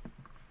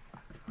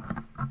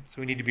 So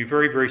we need to be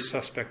very, very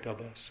suspect of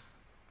this.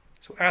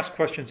 So ask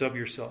questions of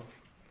yourself.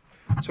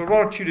 So what I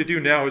want you to do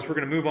now is we're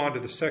going to move on to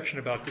the section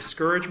about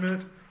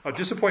discouragement,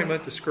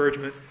 disappointment,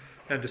 discouragement,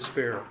 and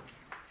despair.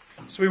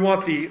 So we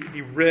want the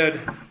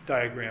red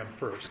diagram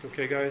first,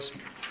 okay, guys?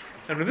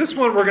 And in this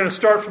one, we're going to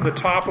start from the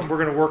top and we're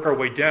going to work our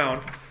way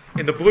down.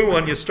 In the blue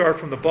one, you start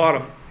from the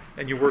bottom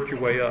and you work your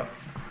way up.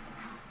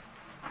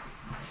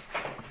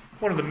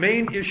 One of the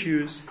main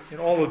issues in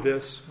all of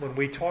this when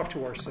we talk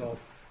to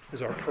ourselves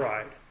is our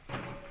pride.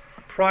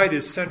 Pride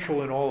is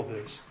central in all of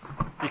this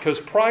because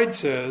pride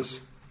says,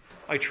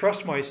 I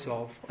trust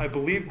myself, I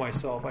believe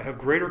myself, I have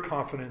greater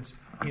confidence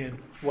in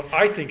what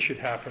I think should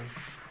happen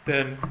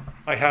than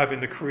I have in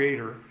the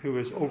Creator who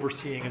is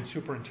overseeing and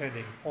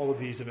superintending all of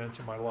these events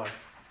in my life.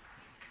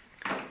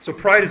 So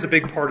pride is a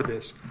big part of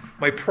this.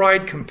 My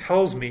pride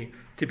compels me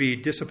to be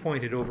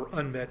disappointed over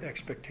unmet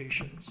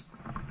expectations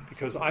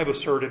because I've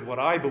asserted what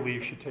I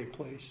believe should take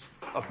place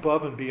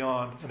above and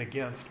beyond and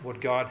against what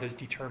God has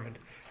determined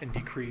and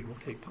decreed will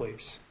take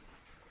place.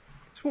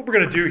 So what we're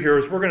going to do here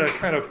is we're going to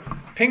kind of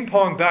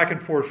ping-pong back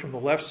and forth from the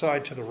left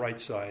side to the right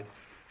side.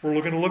 We're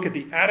going to look at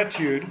the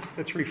attitude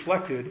that's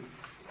reflected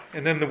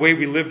and then the way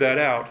we live that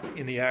out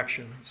in the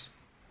actions.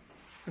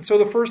 And so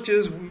the first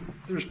is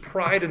there's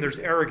pride and there's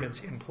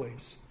arrogance in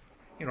place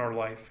in our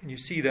life. And you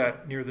see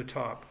that near the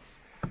top.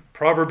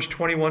 Proverbs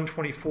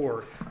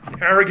 21:24.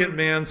 An arrogant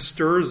man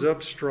stirs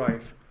up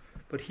strife,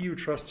 but he who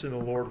trusts in the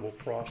Lord will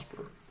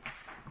prosper.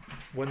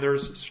 When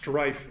there's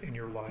strife in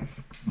your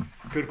life,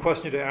 a good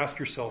question to ask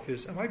yourself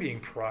is, am I being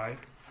proud?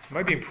 Am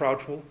I being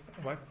proudful?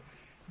 Am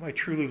I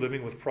truly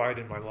living with pride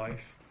in my life?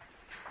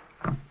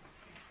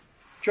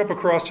 Jump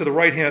across to the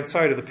right-hand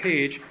side of the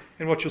page,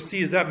 and what you'll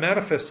see is that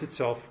manifests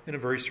itself in a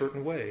very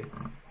certain way.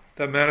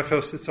 That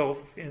manifests itself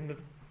in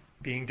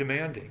being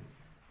demanding.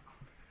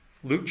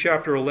 Luke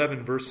chapter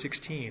 11, verse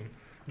 16.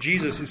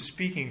 Jesus is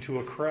speaking to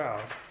a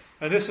crowd,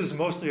 and this is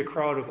mostly a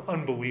crowd of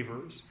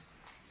unbelievers.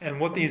 And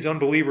what these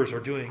unbelievers are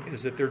doing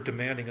is that they're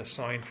demanding a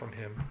sign from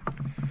him.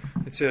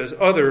 It says,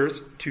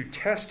 others, to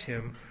test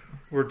him,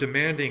 were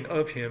demanding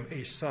of him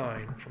a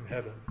sign from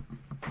heaven.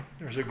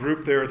 There's a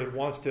group there that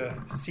wants to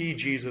see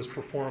Jesus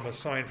perform a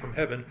sign from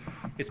heaven.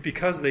 It's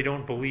because they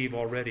don't believe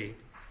already.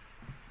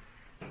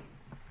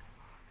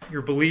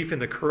 Your belief in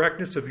the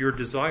correctness of your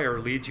desire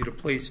leads you to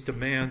place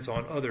demands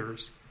on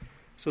others.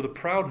 So the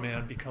proud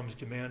man becomes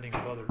demanding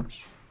of others.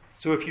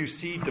 So if you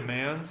see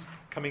demands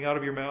coming out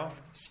of your mouth,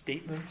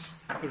 statements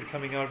that are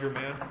coming out of your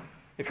mouth,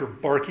 if you're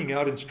barking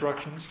out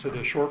instructions to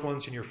the short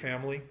ones in your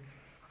family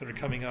that are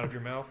coming out of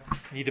your mouth,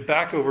 you need to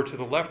back over to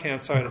the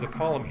left-hand side of the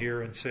column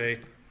here and say,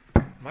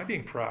 am I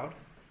being proud?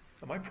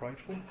 Am I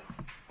prideful?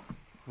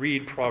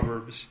 Read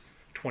Proverbs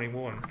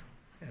 21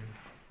 and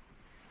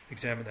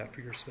examine that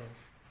for yourself.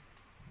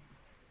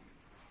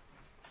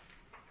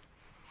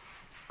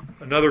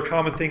 Another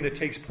common thing that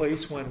takes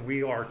place when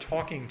we are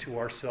talking to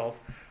ourselves,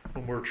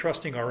 when we're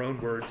trusting our own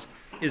words,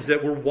 is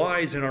that we're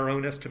wise in our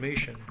own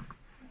estimation.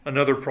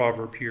 Another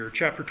proverb here,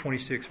 chapter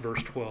 26,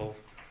 verse 12.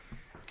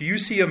 Do you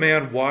see a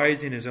man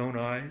wise in his own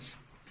eyes?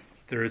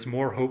 There is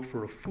more hope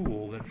for a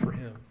fool than for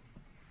him.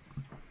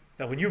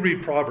 Now, when you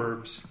read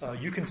Proverbs,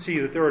 you can see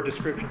that there are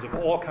descriptions of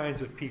all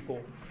kinds of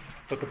people,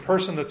 but the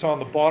person that's on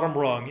the bottom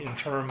rung in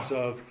terms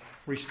of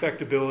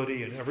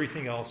respectability and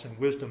everything else and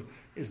wisdom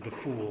is the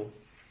fool.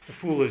 The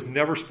fool is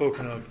never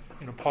spoken of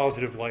in a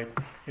positive light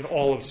in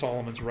all of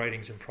Solomon's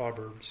writings in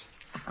Proverbs.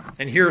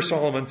 And here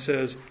Solomon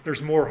says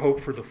there's more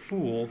hope for the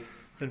fool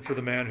than for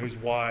the man who's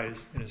wise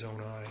in his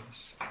own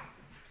eyes.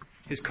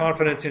 His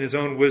confidence in his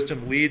own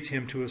wisdom leads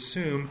him to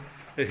assume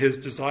that his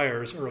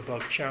desires are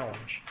above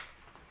challenge.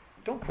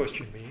 Don't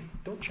question me.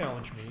 Don't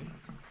challenge me.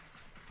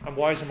 I'm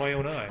wise in my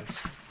own eyes.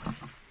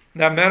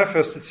 And that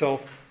manifests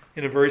itself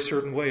in a very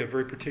certain way, a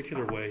very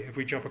particular way, if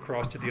we jump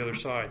across to the other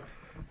side.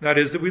 That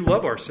is that we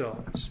love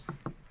ourselves.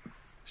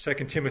 2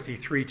 Timothy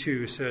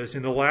 3:2 says,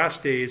 in the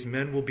last days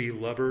men will be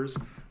lovers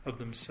of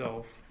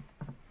themselves.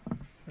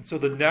 And so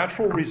the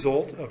natural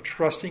result of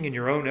trusting in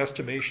your own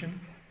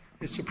estimation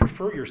is to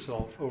prefer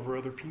yourself over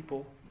other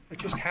people. It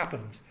just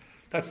happens.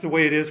 That's the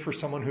way it is for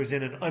someone who's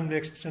in an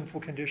unmixed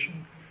sinful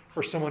condition,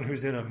 or someone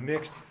who's in a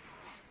mixed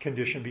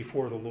condition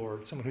before the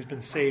Lord, someone who's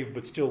been saved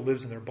but still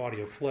lives in their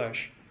body of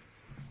flesh.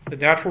 The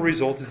natural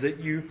result is that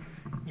you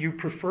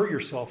prefer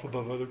yourself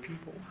above other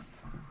people.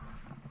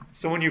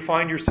 So when you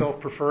find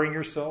yourself preferring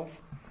yourself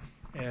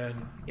and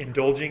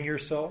indulging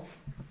yourself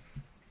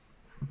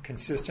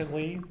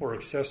consistently or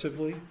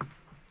excessively,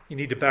 you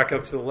need to back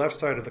up to the left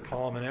side of the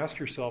column and ask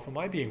yourself, am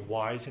I being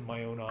wise in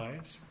my own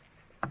eyes?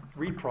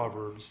 Read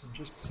Proverbs and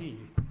just see,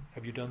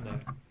 have you done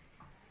that?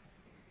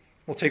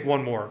 We'll take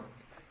one more.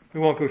 We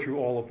won't go through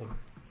all of them.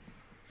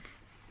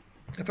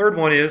 The third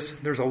one is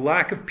there's a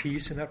lack of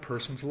peace in that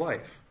person's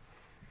life.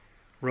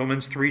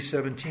 Romans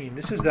 3:17.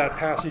 This is that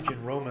passage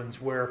in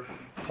Romans where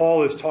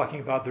Paul is talking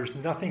about there's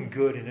nothing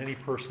good in any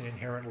person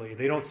inherently.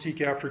 They don't seek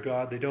after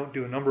God. They don't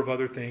do a number of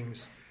other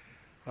things.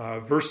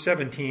 Verse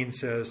 17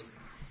 says,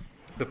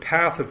 the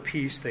path of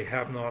peace they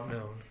have not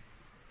known.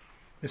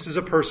 This is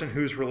a person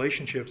whose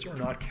relationships are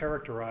not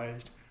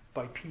characterized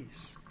by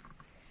peace.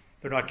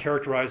 They're not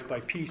characterized by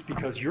peace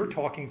because you're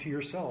talking to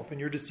yourself and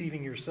you're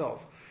deceiving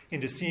yourself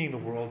into seeing the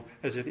world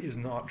as it is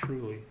not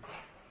truly.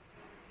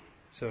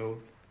 So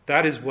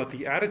that is what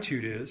the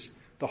attitude is.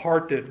 The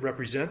heart that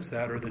represents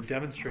that or that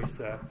demonstrates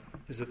that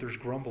is that there's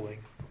grumbling.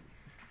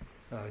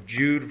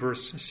 Jude,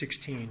 verse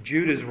 16.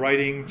 Jude is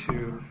writing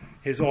to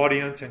his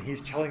audience and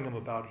he's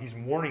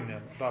warning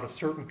them about a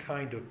certain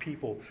kind of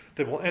people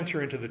that will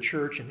enter into the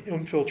church and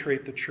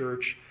infiltrate the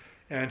church.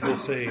 And he'll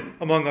say,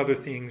 among other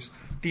things,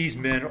 these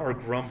men are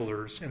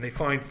grumblers and they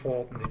find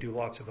fault and they do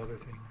lots of other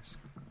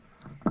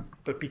things.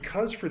 But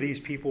because for these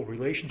people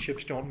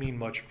relationships don't mean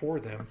much for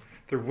them,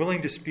 they're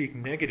willing to speak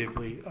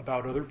negatively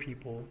about other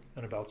people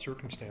and about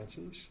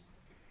circumstances.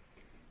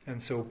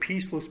 And so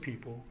peaceless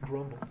people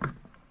grumble.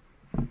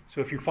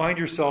 So if you find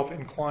yourself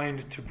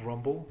inclined to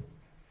grumble,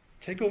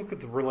 take a look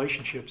at the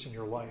relationships in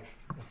your life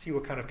and see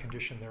what kind of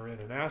condition they're in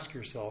and ask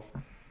yourself,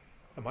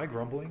 am I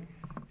grumbling?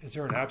 Is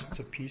there an absence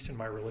of peace in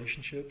my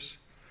relationships?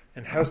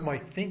 And has my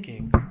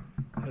thinking,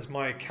 has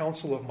my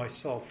counsel of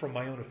myself from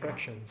my own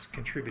affections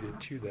contributed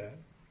to that?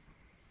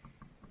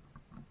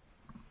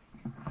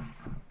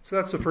 So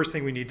that's the first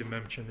thing we need to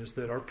mention, is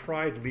that our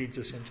pride leads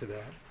us into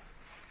that.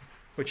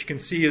 What you can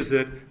see is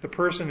that the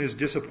person is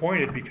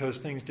disappointed because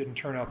things didn't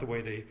turn out the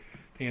way they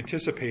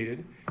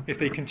anticipated. If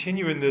they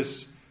continue in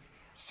this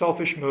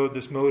selfish mode,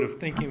 this mode of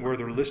thinking where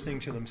they're listening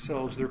to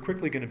themselves, they're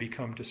quickly going to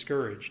become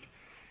discouraged.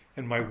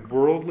 And my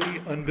worldly,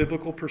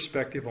 unbiblical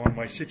perspective on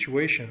my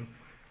situation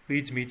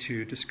leads me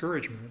to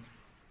discouragement.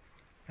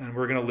 And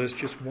we're going to list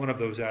just one of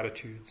those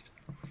attitudes.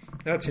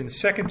 That's in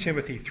 2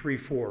 Timothy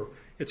 3:4.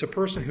 It's a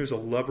person who's a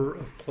lover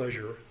of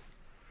pleasure.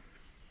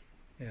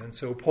 And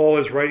so Paul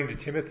is writing to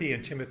Timothy,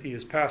 and Timothy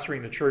is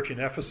pastoring the church in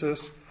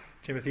Ephesus.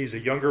 Timothy is a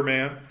younger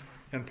man,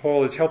 and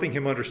Paul is helping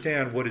him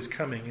understand what is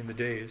coming in the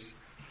days,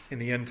 in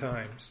the end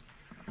times.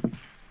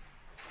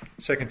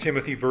 2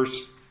 Timothy verse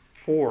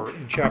 4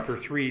 in chapter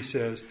 3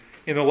 says,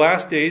 in the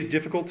last days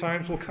difficult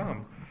times will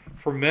come,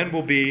 for men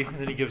will be, and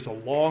then he gives a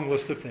long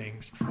list of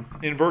things.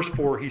 In verse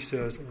 4 he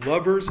says,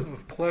 lovers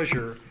of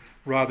pleasure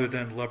rather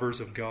than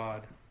lovers of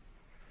God.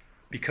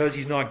 Because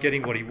he's not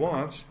getting what he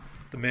wants,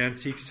 the man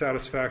seeks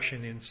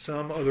satisfaction in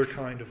some other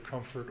kind of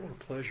comfort or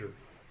pleasure.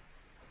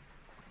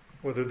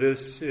 Whether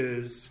this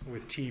is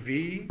with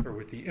TV or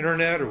with the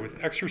internet or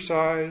with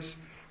exercise,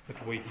 with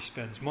the way he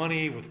spends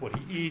money, with what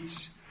he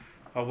eats.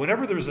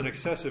 Whenever there's an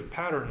excessive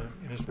pattern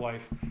in his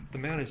life, the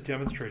man is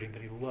demonstrating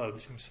that he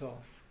loves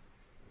himself.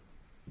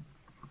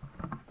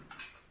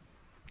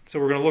 So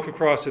we're going to look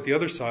across at the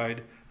other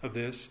side of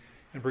this,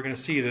 and we're going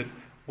to see that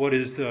what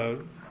is the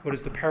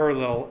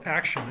parallel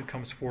action that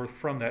comes forth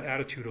from that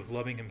attitude of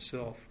loving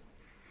himself.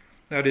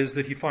 That is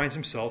that he finds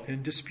himself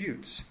in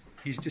disputes.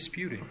 He's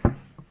disputing.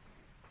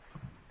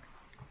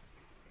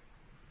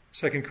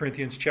 2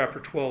 Corinthians chapter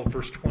 12,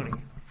 verse 20.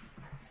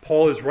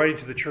 Paul is writing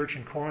to the church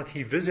in Corinth.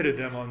 He visited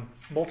them on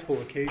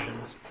multiple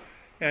occasions,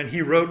 and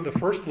he wrote the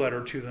first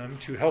letter to them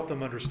to help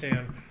them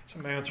understand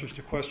some answers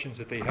to questions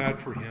that they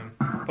had for him.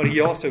 But he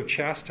also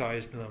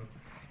chastised them.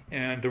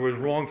 And there was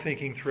wrong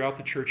thinking throughout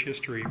the church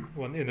history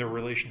in their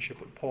relationship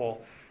with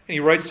Paul. And he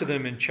writes to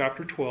them in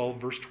chapter 12,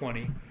 verse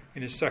 20,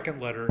 in his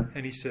second letter,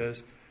 and he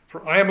says,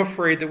 for I am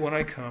afraid that when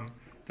I come,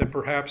 that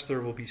perhaps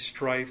there will be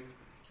strife,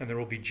 and there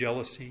will be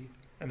jealousy,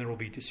 and there will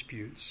be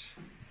disputes.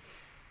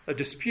 A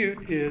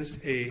dispute is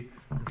a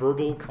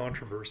verbal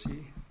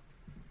controversy.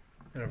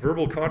 And a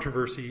verbal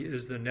controversy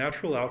is the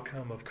natural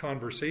outcome of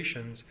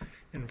conversations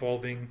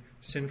involving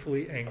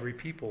sinfully angry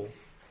people.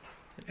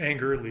 And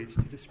anger leads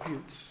to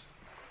disputes.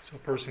 So a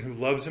person who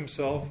loves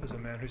himself is a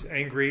man who's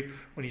angry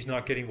when he's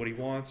not getting what he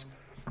wants,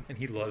 and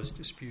he loves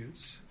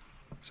disputes.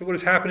 So what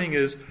is happening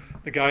is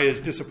the guy is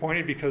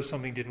disappointed because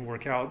something didn't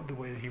work out the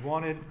way that he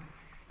wanted.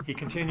 He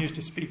continues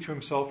to speak to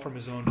himself from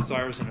his own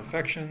desires and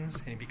affections,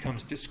 and he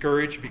becomes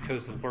discouraged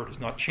because the Lord has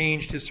not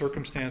changed his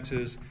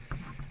circumstances.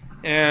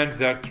 And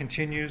that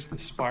continues. The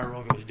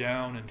spiral goes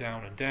down and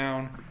down and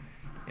down,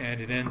 and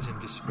it ends in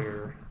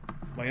despair.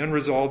 My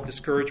unresolved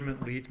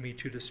discouragement leads me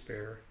to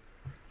despair.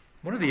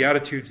 One of the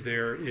attitudes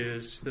there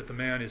is that the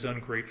man is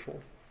ungrateful.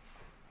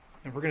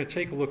 And we're going to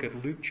take a look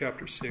at Luke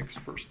chapter 6,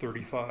 verse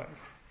 35.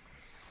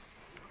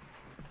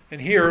 And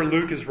here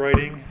Luke is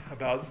writing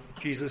about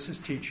Jesus'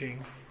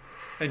 teaching.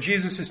 And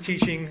Jesus is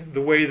teaching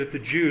the way that the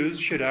Jews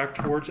should act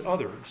towards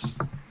others.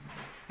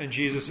 And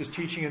Jesus is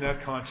teaching in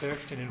that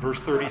context. And in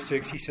verse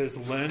 36, he says,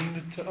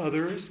 lend to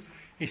others.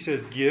 He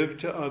says, give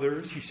to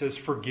others. He says,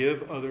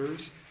 forgive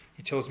others.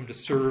 He tells them to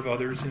serve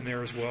others in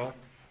there as well.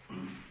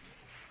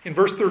 In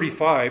verse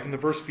 35, in the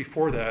verse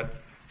before that,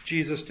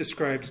 Jesus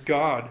describes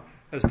God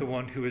as the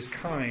one who is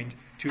kind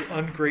to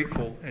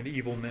ungrateful and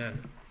evil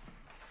men.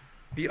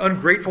 The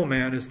ungrateful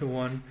man is the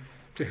one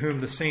to whom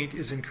the saint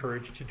is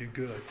encouraged to do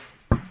good.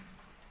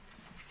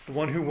 The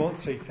one who won't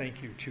say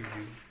thank you to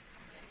you.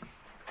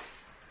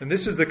 And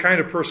this is the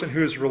kind of person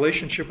whose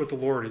relationship with the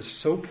Lord is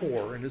so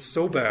poor and is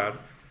so bad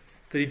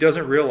that he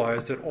doesn't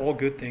realize that all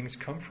good things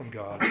come from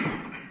God.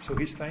 So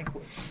he's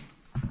thankless.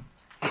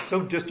 He's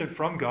so distant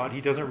from God, he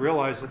doesn't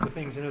realize that the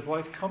things in his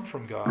life come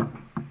from God.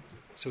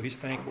 So he's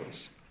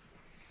thankless.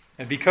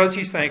 And because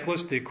he's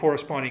thankless, the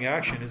corresponding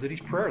action is that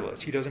he's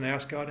prayerless. He doesn't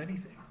ask God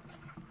anything.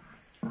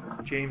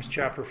 James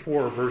chapter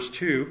 4, verse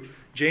 2,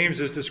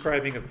 James is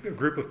describing a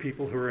group of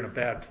people who are in a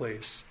bad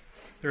place.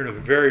 They're in a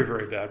very,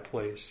 very bad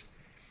place.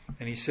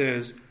 And he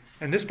says,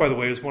 and this, by the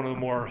way, is one of the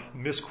more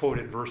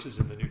misquoted verses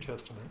in the New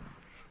Testament.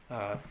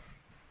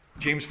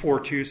 James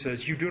 4:2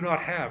 says, you do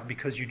not have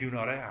because you do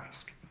not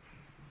ask.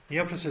 The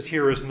emphasis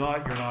here is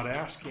not you're not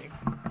asking.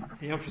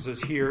 The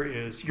emphasis here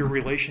is your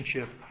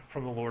relationship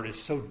from the Lord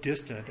is so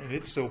distant and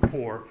it's so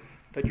poor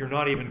that you're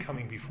not even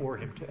coming before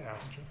him to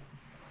ask him.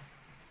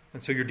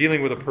 And so you're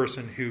dealing with a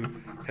person who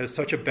has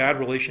such a bad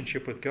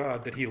relationship with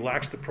God that he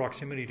lacks the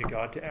proximity to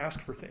God to ask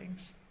for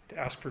things, to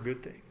ask for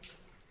good things.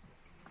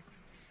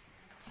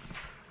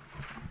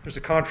 There's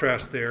a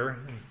contrast there,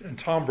 and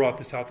Tom brought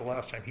this out the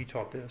last time he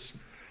taught this.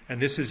 And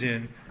this is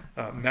in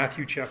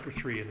Matthew chapter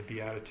 3 in the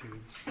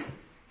Beatitudes.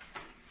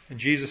 And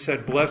Jesus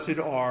said, blessed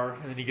are,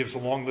 and then he gives a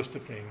long list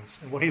of things.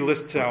 And what he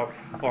lists out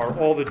are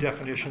all the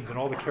definitions and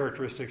all the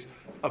characteristics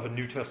of a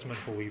New Testament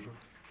believer.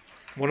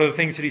 One of the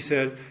things that he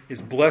said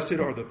is, blessed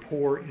are the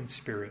poor in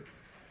spirit.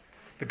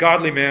 The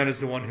godly man is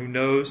the one who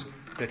knows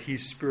that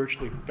he's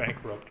spiritually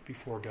bankrupt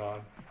before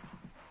God.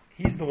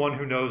 He's the one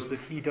who knows that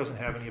he doesn't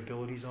have any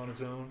abilities on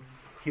his own.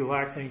 He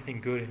lacks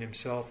anything good in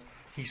himself.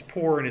 He's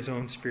poor in his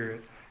own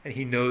spirit, and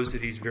he knows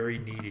that he's very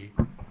needy.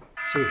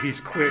 So he's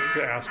quick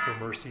to ask for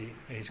mercy,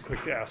 and he's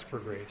quick to ask for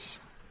grace.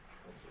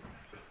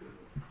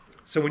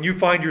 So when you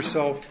find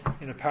yourself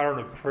in a pattern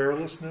of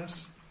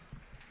prayerlessness,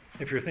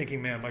 if you're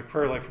thinking, man, my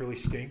prayer life really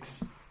stinks,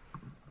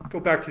 go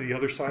back to the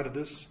other side of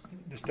this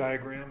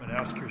diagram and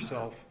ask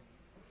yourself,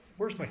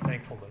 where's my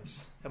thankfulness?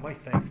 Am I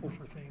thankful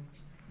for things?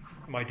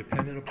 Am I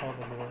dependent upon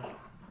the Lord?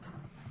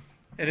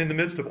 And in the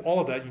midst of all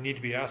of that, you need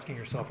to be asking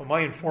yourself, am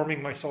I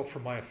informing myself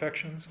from my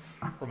affections,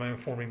 or am I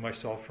informing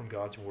myself from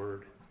God's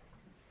Word?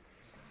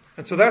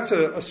 And so that's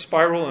a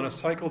spiral and a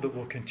cycle that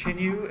will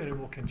continue, and it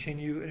will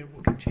continue, and it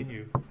will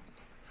continue.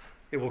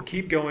 It will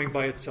keep going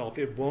by itself.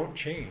 It won't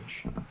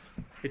change.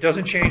 It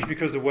doesn't change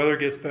because the weather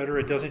gets better.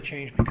 It doesn't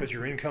change because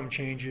your income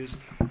changes.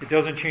 It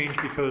doesn't change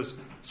because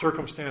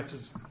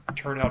circumstances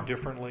turn out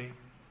differently.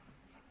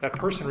 That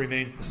person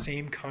remains the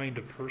same kind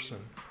of person.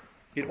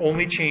 It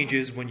only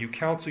changes when you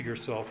counsel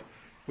yourself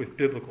with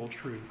biblical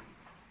truth.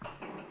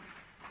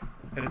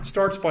 And it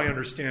starts by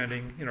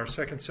understanding, in our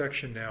second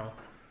section now,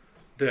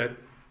 that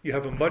you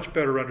have a much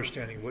better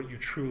understanding of what you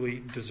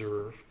truly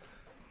deserve.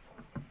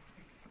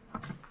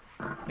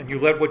 And you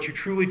let what you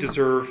truly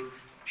deserve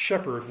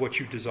shepherd what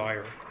you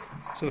desire.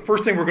 So the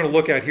first thing we're going to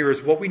look at here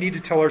is what we need to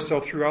tell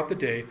ourselves throughout the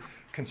day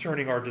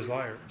concerning our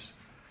desires.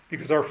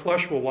 Because our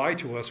flesh will lie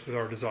to us with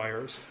our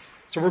desires.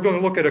 So we're going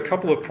to look at a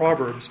couple of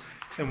Proverbs,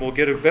 and we'll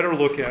get a better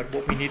look at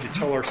what we need to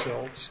tell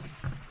ourselves.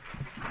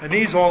 And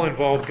these all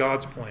involve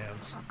God's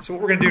plans. So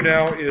what we're going to do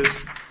now is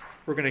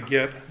we're going to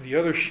get the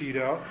other sheet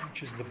out,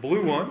 which is the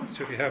blue one.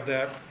 So if you have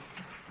that,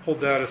 hold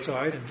that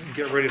aside and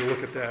get ready to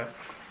look at that.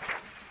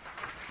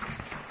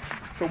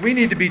 But we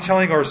need to be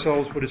telling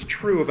ourselves what is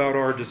true about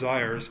our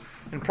desires.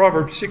 And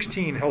Proverbs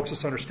 16 helps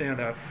us understand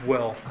that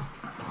well.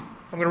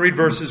 I'm going to read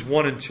verses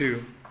 1 and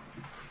 2.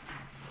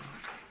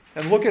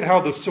 And look at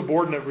how the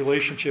subordinate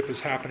relationship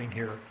is happening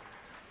here.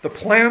 The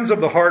plans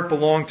of the heart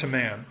belong to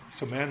man.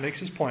 So man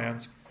makes his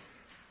plans.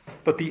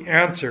 But the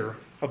answer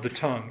of the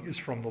tongue is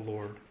from the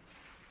Lord.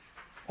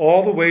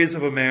 All the ways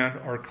of a man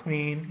are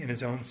clean in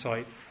his own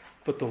sight,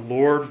 but the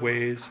Lord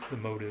weighs the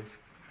motive.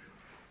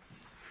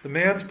 The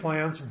man's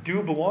plans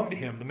do belong to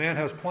him. The man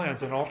has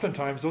plans, and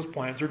oftentimes those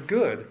plans are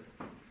good.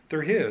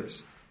 They're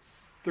his.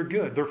 They're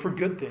good. They're for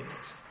good things.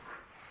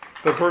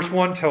 But verse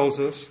 1 tells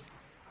us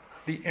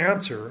the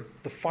answer,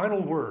 the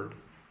final word,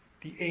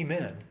 the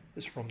amen,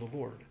 is from the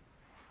Lord.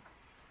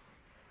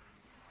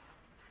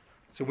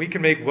 So we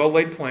can make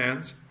well-laid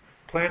plans,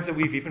 plans that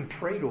we've even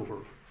prayed over,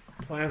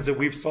 plans that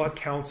we've sought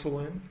counsel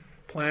in,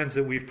 plans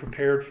that we've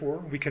prepared for.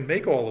 We can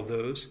make all of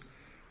those.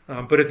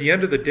 But at the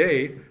end of the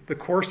day, the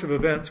course of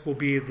events will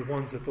be the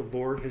ones that the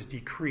Lord has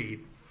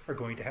decreed are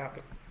going to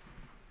happen.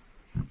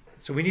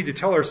 So we need to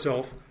tell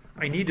ourselves,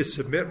 I need to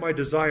submit my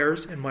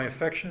desires and my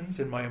affections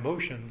and my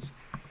emotions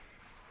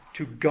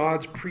to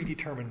God's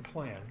predetermined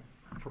plan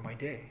for my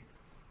day.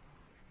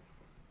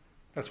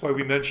 That's why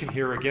we mention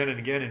here again and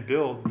again in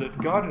Build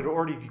that God had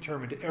already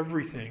determined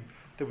everything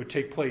that would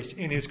take place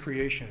in his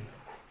creation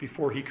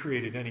before he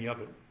created any of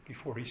it,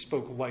 before he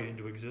spoke light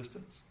into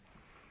existence.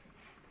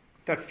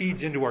 That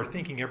feeds into our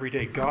thinking every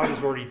day. God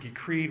has already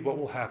decreed what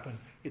will happen.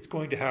 It's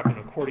going to happen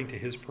according to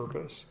his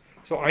purpose.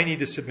 So I need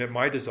to submit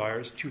my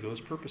desires to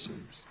those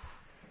purposes.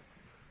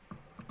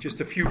 Just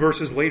a few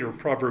verses later,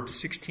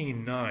 Proverbs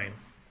 16:9.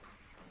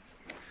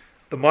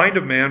 The mind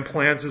of man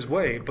plans his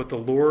way, but the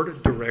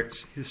Lord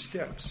directs his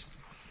steps.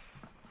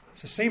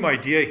 It's the same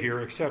idea here,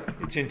 except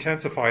it's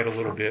intensified a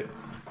little bit.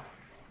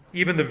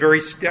 Even the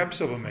very steps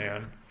of a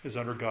man is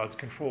under God's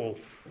control.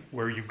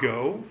 Where you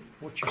go,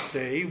 what you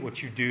say,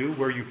 what you do,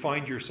 where you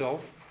find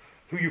yourself,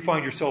 who you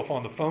find yourself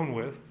on the phone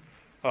with,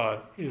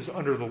 is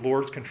under the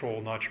Lord's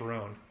control, not your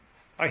own.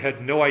 I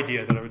had no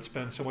idea that I would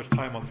spend so much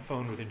time on the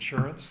phone with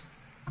insurance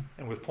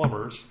and with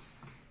plumbers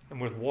and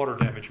with water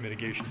damage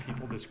mitigation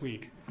people this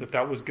week,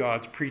 that was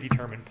God's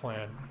predetermined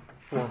plan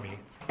for me,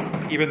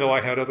 even though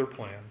I had other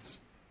plans.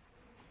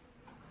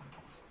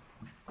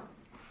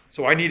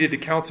 So I needed to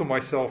counsel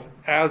myself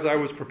as I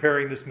was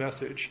preparing this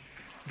message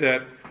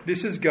that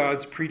this is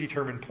God's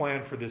predetermined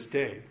plan for this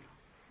day.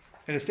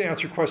 And it's to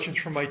answer questions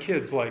from my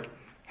kids like,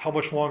 how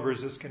much longer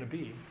is this going to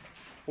be?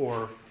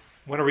 Or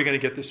when are we going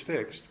to get this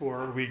fixed? Or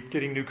are we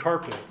getting new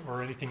carpet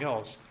or anything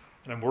else?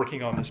 And I'm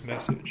working on this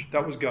message.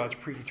 That was God's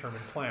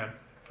predetermined plan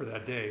for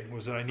that day,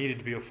 was that I needed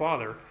to be a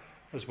father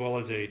as well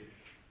as a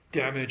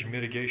damage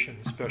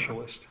mitigation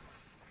specialist.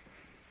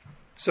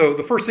 So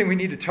the first thing we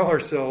need to tell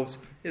ourselves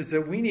is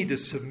that we need to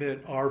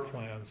submit our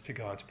plans to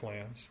God's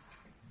plans.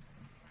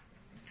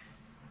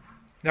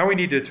 Now we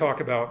need to talk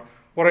about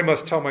what I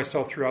must tell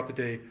myself throughout the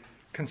day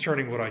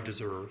concerning what I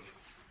deserve.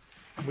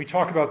 And we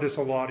talk about this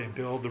a lot in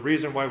Build. The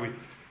reason why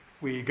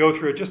we go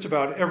through it just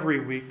about every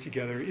week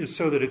together is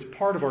so that it's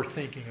part of our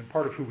thinking and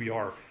part of who we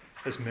are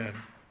as men.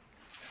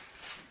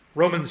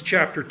 Romans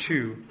chapter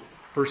 2,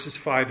 verses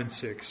 5 and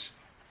 6.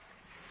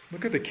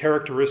 Look at the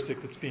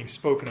characteristic that's being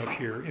spoken of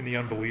here in the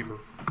unbeliever.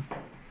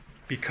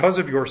 Because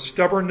of your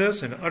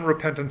stubbornness and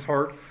unrepentant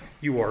heart,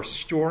 you are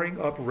storing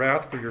up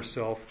wrath for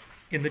yourself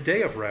in the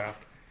day of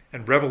wrath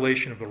and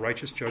revelation of the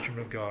righteous judgment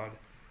of God,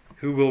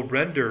 who will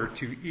render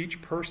to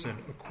each person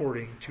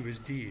according to his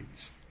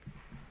deeds.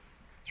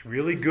 It's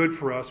really good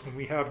for us when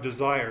we have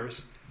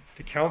desires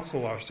to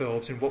counsel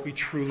ourselves in what we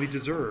truly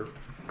deserve.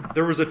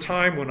 There was a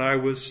time when I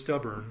was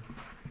stubborn,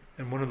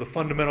 and one of the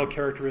fundamental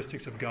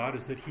characteristics of God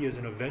is that he is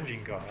an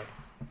avenging God,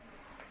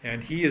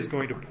 and he is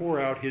going to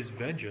pour out his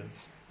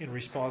vengeance in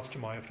response to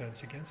my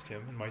offense against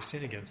him and my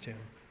sin against him.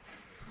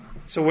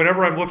 So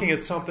whenever I'm looking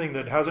at something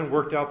that hasn't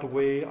worked out the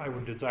way I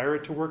would desire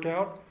it to work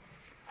out,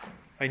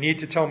 I need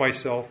to tell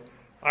myself,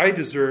 I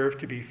deserve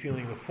to be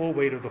feeling the full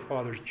weight of the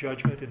Father's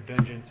judgment and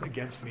vengeance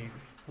against me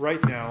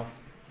right now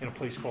in a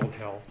place called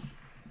hell.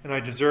 And I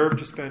deserve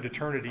to spend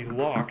eternity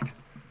locked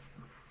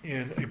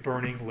in a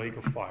burning lake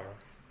of fire.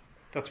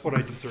 That's what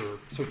I deserve.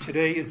 So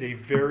today is a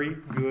very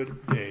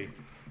good day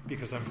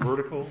because I'm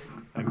vertical,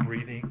 I'm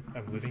breathing,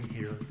 I'm living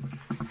here.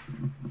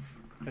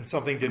 And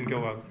something didn't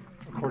go out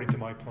according to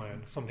my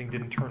plan. Something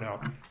didn't turn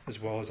out as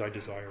well as I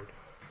desired.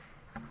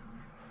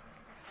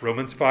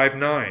 Romans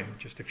 5:9,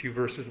 just a few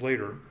verses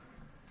later.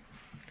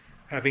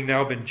 Having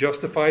now been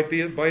justified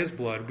by his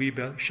blood, we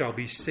shall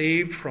be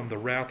saved from the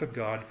wrath of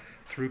God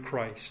through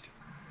Christ.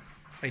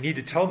 I need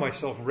to tell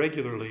myself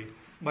regularly,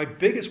 my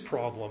biggest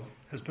problem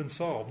has been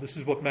solved. This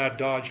is what Matt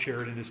Dodge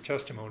shared in his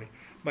testimony.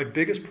 My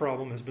biggest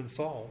problem has been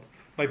solved.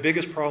 My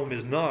biggest problem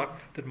is not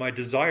that my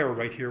desire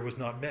right here was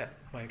not met.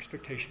 My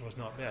expectation was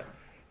not met.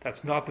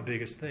 That's not the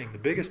biggest thing. The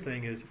biggest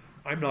thing is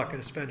I'm not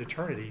going to spend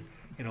eternity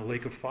in a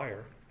lake of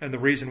fire. And the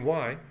reason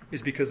why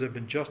is because I've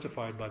been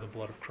justified by the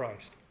blood of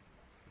Christ.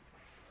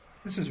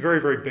 This is very,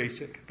 very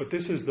basic, but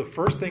this is the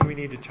first thing we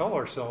need to tell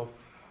ourselves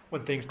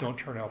when things don't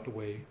turn out the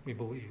way we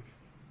believe.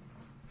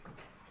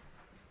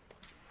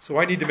 So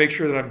I need to make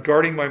sure that I'm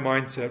guarding my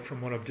mindset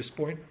from one of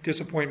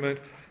disappointment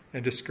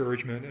and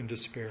discouragement and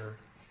despair.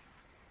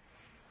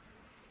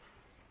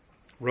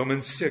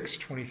 Romans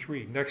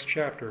 6:23, next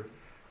chapter.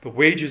 The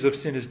wages of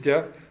sin is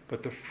death,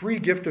 but the free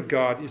gift of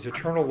God is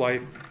eternal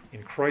life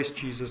in Christ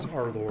Jesus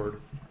our Lord.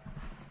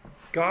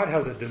 God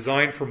has a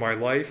design for my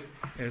life,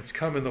 and it's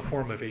come in the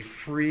form of a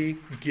free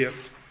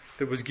gift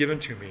that was given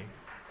to me.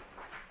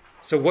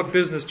 So what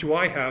business do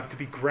I have to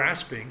be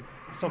grasping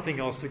something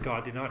else that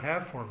God did not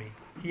have for me?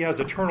 He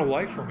has eternal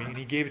life for me, and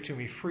he gave it to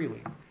me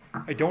freely.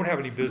 I don't have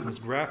any business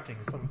grasping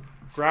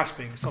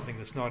something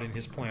that's not in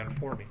his plan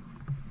for me.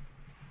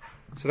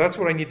 So that's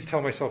what I need to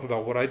tell myself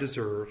about what I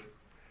deserve.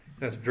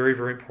 That's very,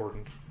 very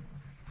important.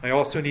 I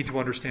also need to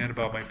understand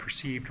about my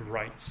perceived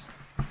rights,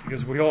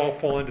 because we all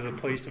fall into the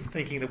place of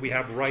thinking that we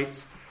have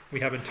rights, we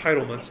have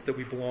entitlements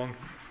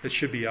that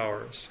should be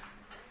ours.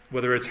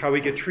 Whether it's how we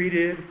get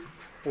treated,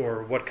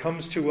 or what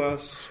comes to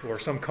us, or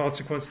some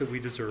consequence that we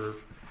deserve.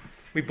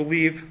 We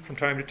believe from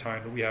time to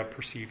time that we have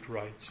perceived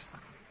rights.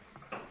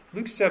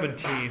 Luke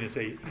 17 is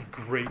a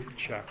great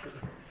chapter.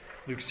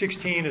 Luke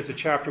 16 is a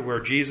chapter where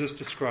Jesus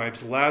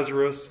describes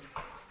Lazarus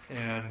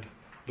and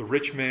the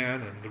rich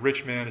man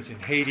is in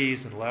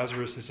Hades, and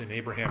Lazarus is in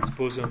Abraham's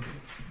bosom.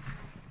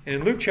 And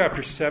in Luke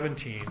chapter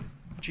 17,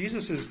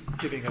 Jesus is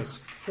giving us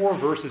 4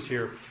 verses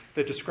here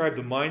that describe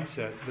the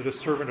mindset that a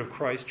servant of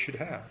Christ should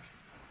have.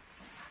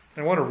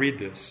 And I want to read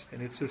this.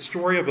 And it's a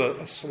story of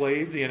a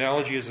slave. The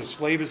analogy is a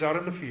slave is out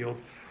in the field,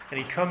 and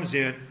he comes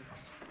in,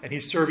 and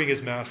he's serving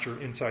his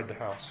master inside the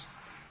house.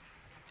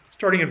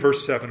 Starting in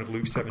verse 7 of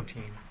Luke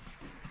 17.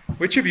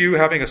 Which of you,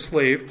 having a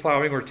slave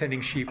plowing or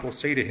tending sheep, will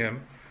say to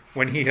him,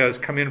 when he has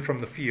come in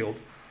from the field,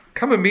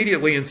 come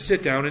immediately and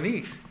sit down and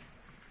eat?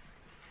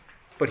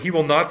 But he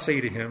will not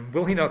say to him,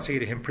 will he not say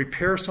to him,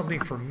 prepare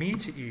something for me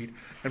to eat,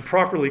 and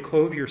properly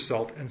clothe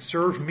yourself, and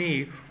serve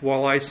me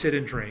while I sit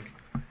and drink,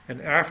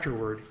 and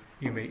afterward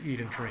you may eat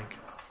and drink.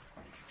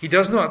 He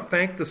does not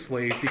thank the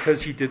slave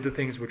because he did the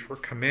things which were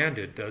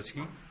commanded, does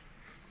he?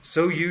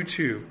 So you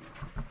too,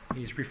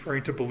 he's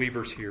referring to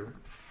believers here.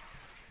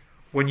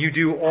 When you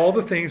do all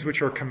the things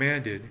which are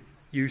commanded,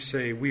 you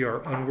say, we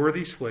are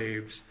unworthy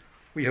slaves.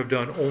 We have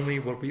done only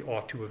what we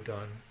ought to have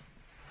done.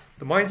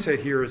 The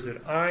mindset here is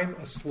that I'm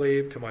a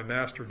slave to my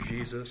master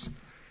Jesus,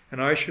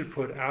 and I should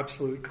put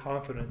absolute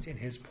confidence in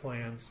his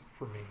plans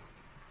for me.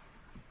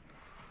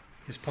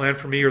 His plan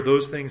for me are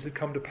those things that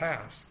come to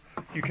pass.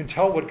 You can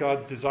tell what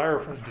God's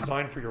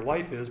design for your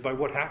life is by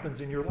what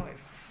happens in your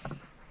life.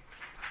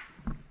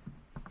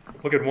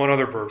 Look at one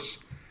other verse.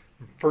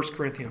 1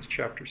 Corinthians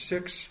chapter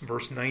 6,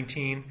 verse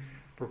 19.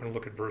 We're going to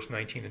look at verse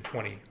 19 and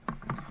 20.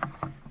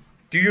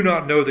 Do you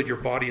not know that your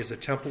body is a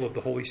temple of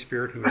the Holy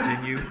Spirit who is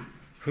in you,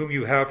 whom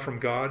you have from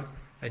God,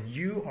 and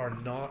you are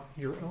not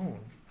your own?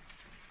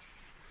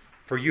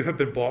 For you have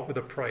been bought with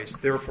a price,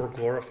 therefore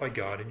glorify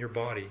God in your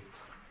body.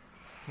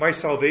 My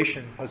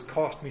salvation has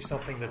cost me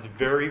something that's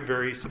very,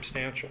 very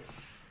substantial,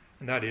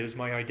 and that is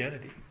my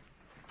identity.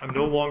 I'm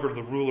no longer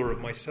the ruler of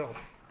myself.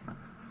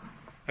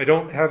 I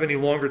don't have any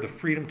longer the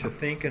freedom to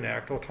think and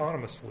act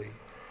autonomously.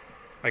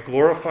 I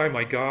glorify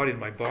my God in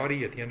my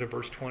body, at the end of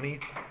verse 20,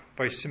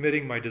 by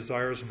submitting my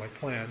desires and my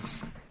plans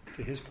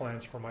to his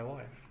plans for my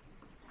life.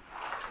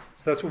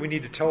 So that's what we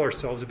need to tell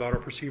ourselves about our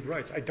perceived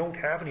rights. I don't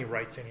have any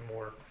rights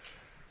anymore.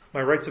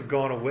 My rights have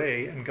gone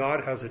away, and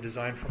God has a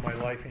design for my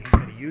life, and he's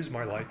going to use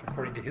my life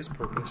according to his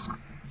purpose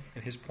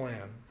and his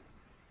plan.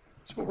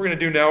 So what we're going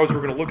to do now is we're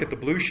going to look at the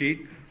blue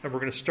sheet, and we're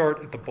going to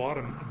start at the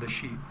bottom of the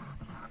sheet.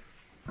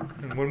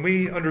 And when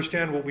we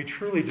understand what we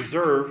truly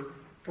deserve,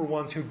 for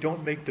ones who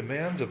don't make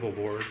demands of the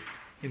Lord,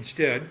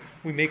 instead,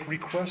 we make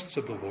requests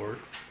of the Lord.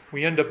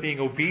 We end up being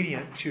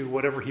obedient to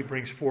whatever he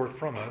brings forth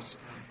from us,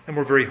 and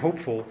we're very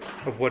hopeful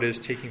of what is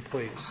taking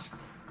place.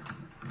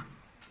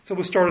 So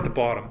we'll start at the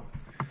bottom.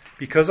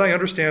 Because I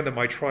understand that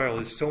my trial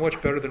is so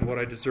much better than what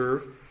I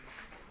deserve,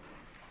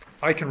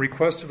 I can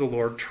request of the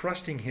Lord,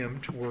 trusting him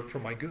to work for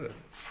my good.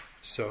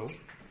 So,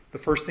 the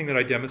first thing that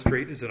I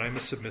demonstrate is that I'm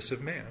a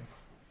submissive man.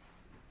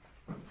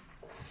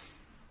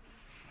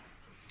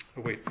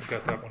 Oh wait, I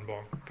got that one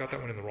wrong. Got that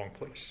one in the wrong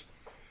place.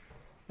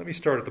 Let me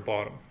start at the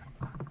bottom.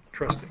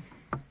 Trusting.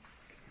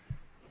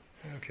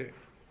 Okay.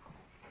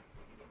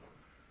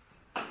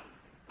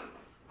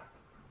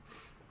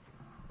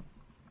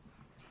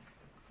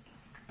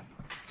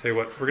 Tell you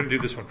what, we're going to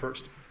do this one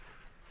first.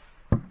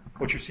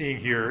 What you're seeing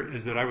here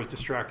is that I was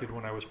distracted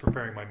when I was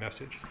preparing my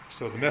message.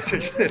 So the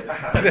message that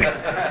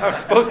I'm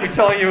supposed to be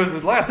telling you is the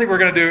last thing we're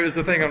going to do is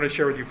the thing I'm going to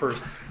share with you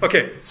first.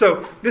 Okay,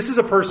 so this is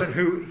a person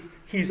who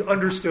he's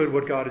understood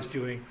what God is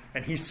doing,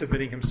 and he's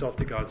submitting himself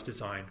to God's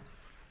design.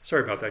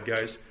 Sorry about that,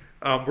 guys.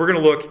 We're going to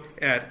look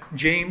at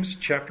James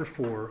chapter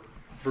 4,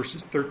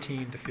 verses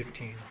 13 to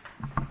 15.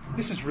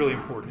 This is really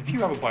important. If you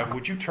have a Bible,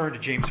 would you turn to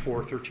James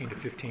 4, 13 to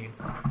 15?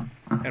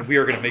 And we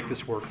are going to make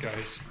this work,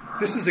 guys.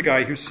 This is a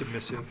guy who's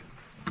submissive.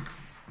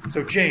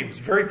 So James,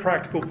 very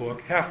practical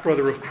book,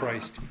 half-brother of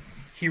Christ.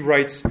 He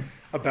writes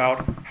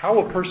about how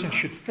a person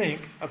should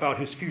think about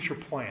his future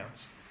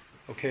plans.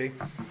 Okay?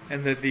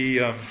 And that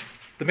the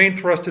main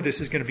thrust of this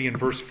is going to be in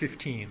verse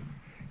 15.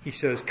 He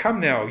says, "Come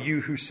now,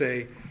 you who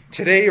say,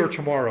 today or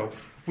tomorrow,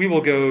 we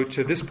will go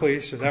to this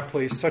place or that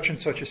place, such and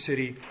such a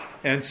city,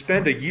 and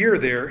spend a year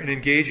there and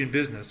engage in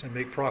business and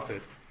make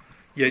profit.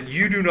 Yet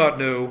you do not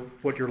know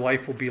what your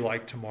life will be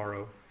like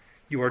tomorrow.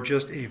 You are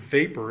just a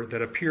vapor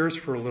that appears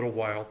for a little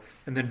while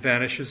and then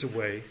vanishes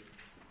away.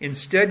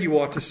 Instead, you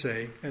ought to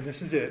say," and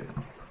this is it,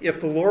 "if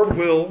the Lord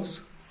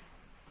wills,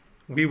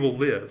 we will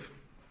live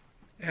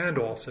and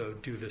also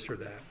do this or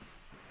that."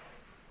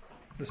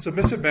 The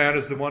submissive man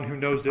is the one who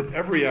knows that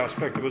every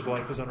aspect of his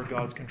life is under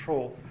God's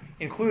control,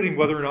 including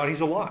whether or not he's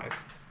alive.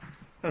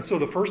 And so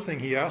the first thing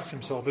he asks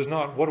himself is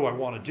not, what do I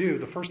want to do?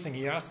 The first thing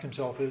he asks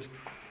himself is,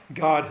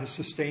 God has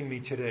sustained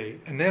me today,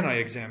 and then I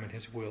examine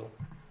his will.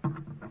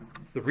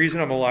 The reason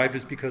I'm alive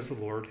is because the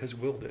Lord has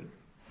willed it.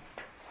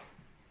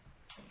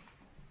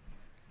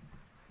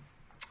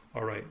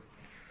 All right.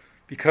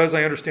 Because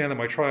I understand that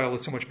my trial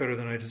is so much better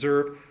than I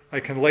deserve, I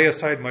can lay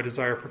aside my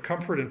desire for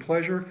comfort and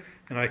pleasure,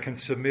 and I can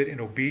submit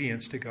in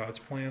obedience to God's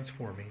plans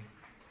for me.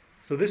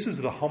 So this is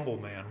the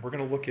humble man. We're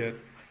going to look at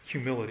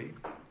humility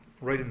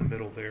right in the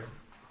middle there.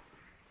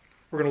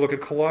 We're going to look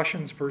at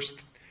Colossians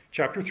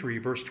chapter 3,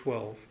 verse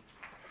 12.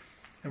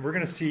 And we're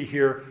going to see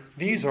here,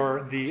 these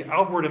are the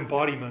outward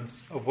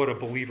embodiments of what a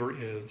believer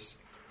is.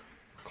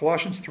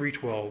 Colossians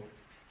 3:12.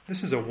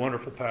 This is a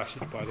wonderful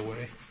passage, by the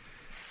way.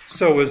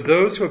 So as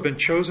those who have been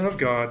chosen of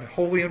God,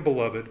 holy and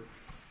beloved,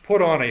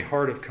 put on a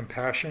heart of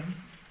compassion,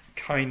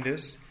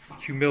 kindness,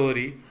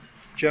 humility,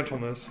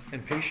 gentleness,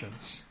 and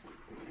patience.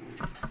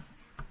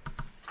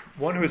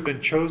 One who has been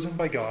chosen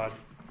by God,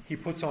 he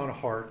puts on a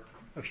heart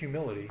of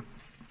humility.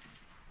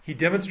 He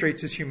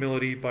demonstrates his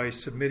humility by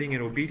submitting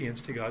in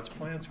obedience to God's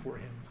plans for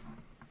him.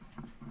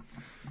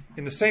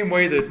 In the same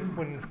way that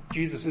when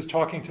Jesus is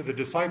talking to the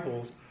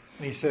disciples,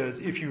 and he says,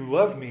 if you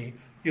love me,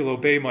 you'll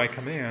obey my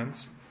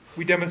commands,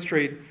 we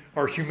demonstrate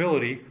our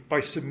humility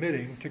by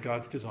submitting to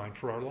God's design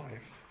for our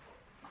life.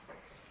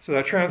 So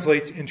that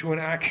translates into an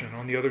action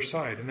on the other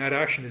side, and that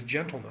action is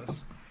gentleness.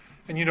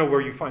 And you know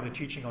where you find the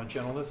teaching on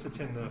gentleness? It's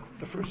in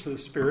the fruits of the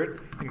Spirit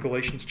in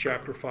Galatians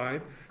chapter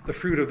 5. The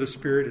fruit of the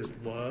Spirit is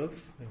love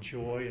and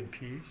joy and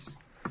peace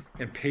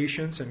and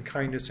patience and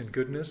kindness and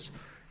goodness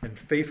and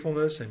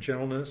faithfulness and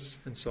gentleness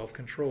and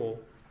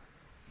self-control.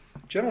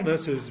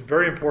 Gentleness is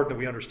very important that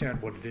we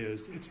understand what it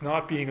is. It's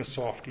not being a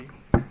softie.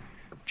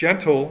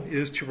 Gentle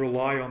is to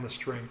rely on the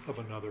strength of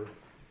another.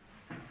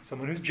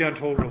 Someone who's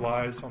gentle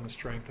relies on the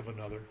strength of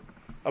another.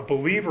 A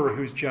believer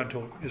who's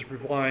gentle is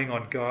relying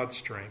on God's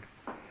strength.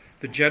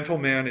 The gentle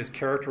man is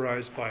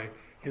characterized by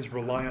his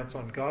reliance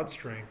on God's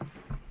strength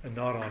and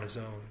not on his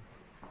own.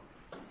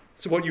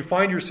 So what you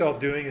find yourself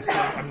doing is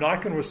saying, I'm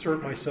not going to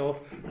assert myself.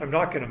 I'm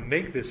not going to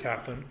make this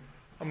happen.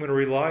 I'm going to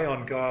rely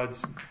on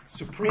God's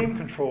supreme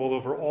control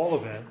over all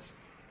events,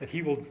 that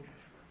he will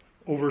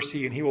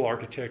oversee and he will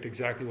architect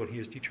exactly what he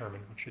has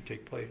determined should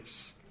take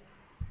place.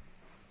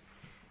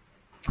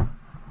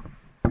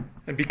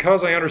 And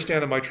because I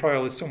understand that my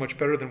trial is so much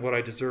better than what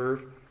I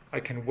deserve, I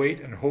can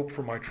wait and hope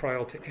for my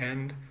trial to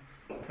end.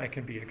 I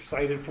can be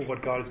excited for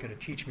what God is going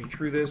to teach me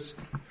through this.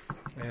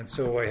 And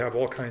so I have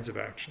all kinds of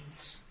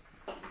actions.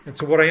 And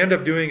so what I end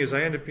up doing is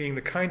I end up being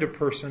the kind of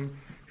person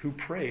who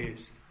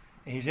prays,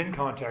 and he's in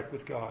contact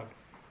with God.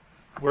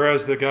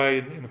 Whereas the guy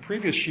in the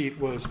previous sheet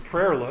was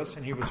prayerless,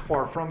 and he was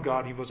far from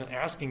God, he wasn't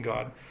asking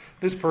God.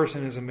 This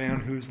person is a man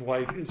whose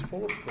life is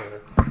full of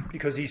prayer,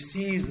 because he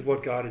sees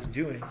what God is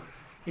doing.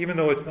 Even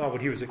though it's not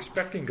what he was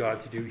expecting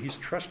God to do, he's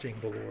trusting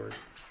the Lord.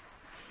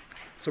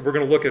 So we're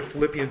going to look at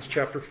Philippians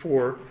chapter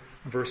 4,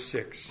 verse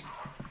 6.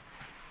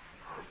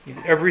 In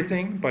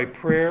everything, by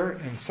prayer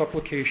and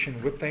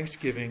supplication with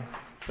thanksgiving,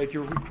 let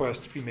your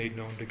requests be made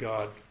known to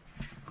God.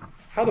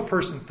 How the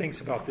person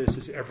thinks about this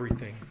is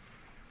everything.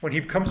 When he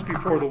comes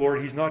before the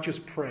Lord, he's not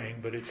just praying,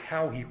 but it's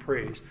how he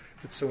prays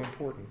that's so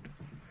important.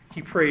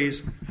 He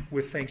prays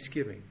with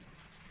thanksgiving.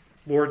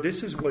 Lord,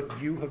 this is what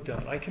you have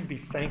done. I can be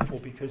thankful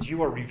because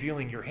you are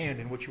revealing your hand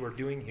in what you are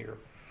doing here.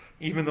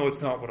 Even though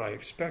it's not what I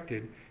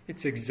expected,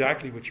 it's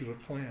exactly what you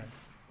have planned.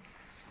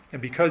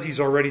 And because he's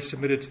already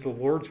submitted to the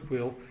Lord's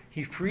will,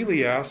 he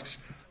freely asks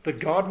that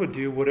God would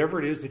do whatever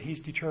it is that he's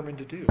determined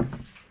to do.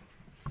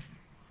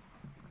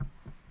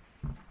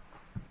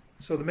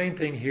 So the main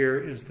thing here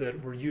is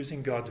that we're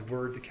using God's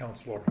word to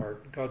counsel our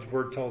heart. God's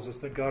word tells us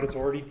that God has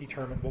already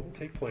determined what will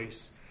take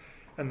place,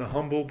 and the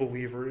humble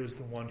believer is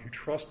the one who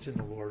trusts in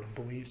the Lord and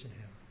believes in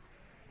him,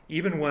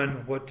 even when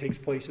what takes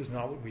place is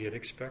not what we had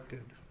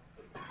expected.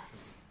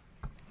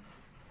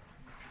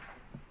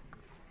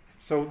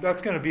 So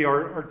that's going to be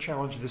our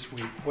challenge this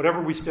week.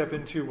 Whatever we step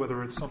into,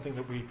 whether it's something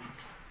that we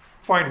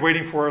find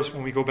waiting for us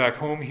when we go back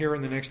home here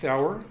in the next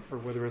hour, or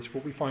whether it's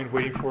what we find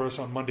waiting for us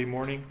on Monday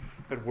morning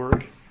at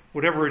work,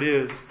 whatever it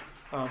is,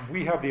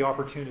 we have the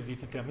opportunity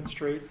to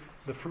demonstrate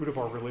the fruit of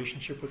our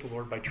relationship with the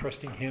Lord by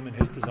trusting him and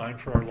his design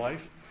for our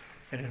life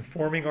and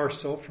informing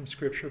ourselves from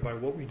Scripture by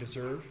what we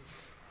deserve.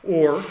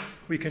 Or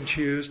we can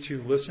choose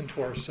to listen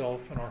to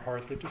ourselves and our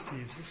heart that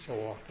deceives us so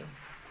often.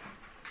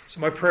 So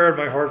my prayer in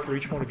my heart for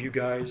each one of you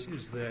guys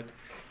is that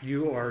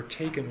you are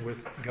taken with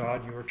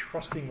God, you are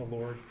trusting the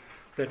Lord,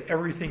 that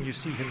everything you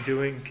see him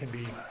doing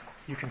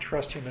you can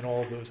trust him in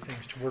all of those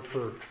things to work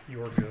for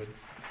your good.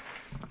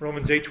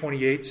 Romans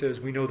 8:28 says,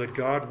 we know that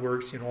God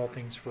works in all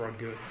things for our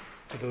good,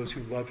 to those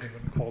who love him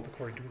and called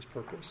according to his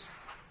purpose.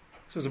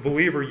 So as a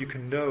believer, you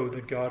can know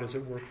that God is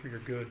at work for your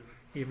good,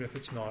 even if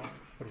it's not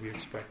what we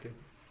expected.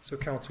 So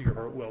counsel your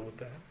heart well with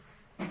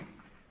that.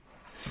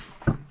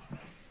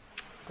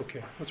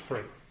 Okay, let's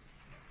pray.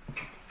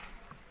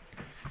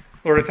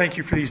 Lord, I thank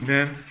you for these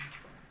men.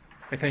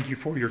 I thank you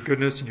for your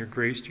goodness and your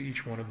grace to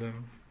each one of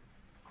them.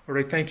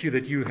 Lord, I thank you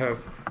that you have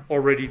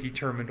already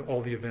determined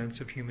all the events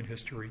of human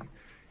history,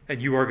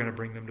 and you are going to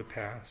bring them to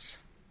pass.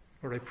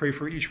 Lord, I pray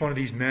for each one of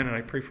these men, and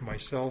I pray for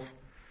myself,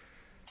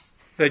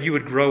 that you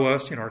would grow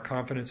us in our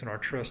confidence and our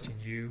trust in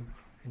you,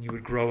 and you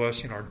would grow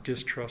us in our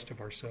distrust of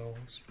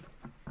ourselves.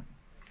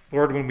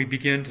 Lord, when we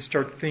begin to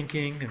start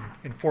thinking and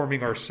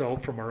informing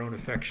ourselves from our own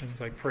affections,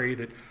 I pray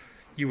that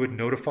you would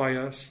notify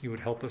us, you would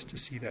help us to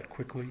see that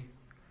quickly.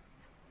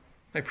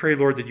 I pray,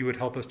 Lord, that you would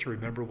help us to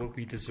remember what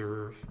we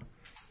deserve,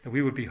 that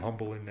we would be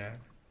humble in that.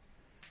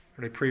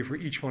 And I pray for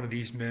each one of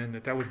these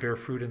men that would bear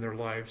fruit in their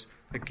lives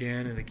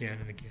again and again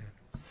and again.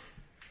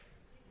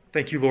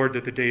 Thank you, Lord,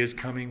 that the day is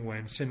coming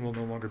when sin will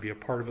no longer be a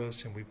part of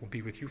us and we will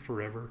be with you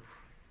forever.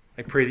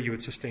 I pray that you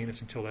would sustain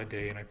us until that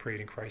day, and I pray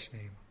it in Christ's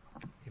name.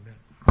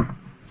 Amen.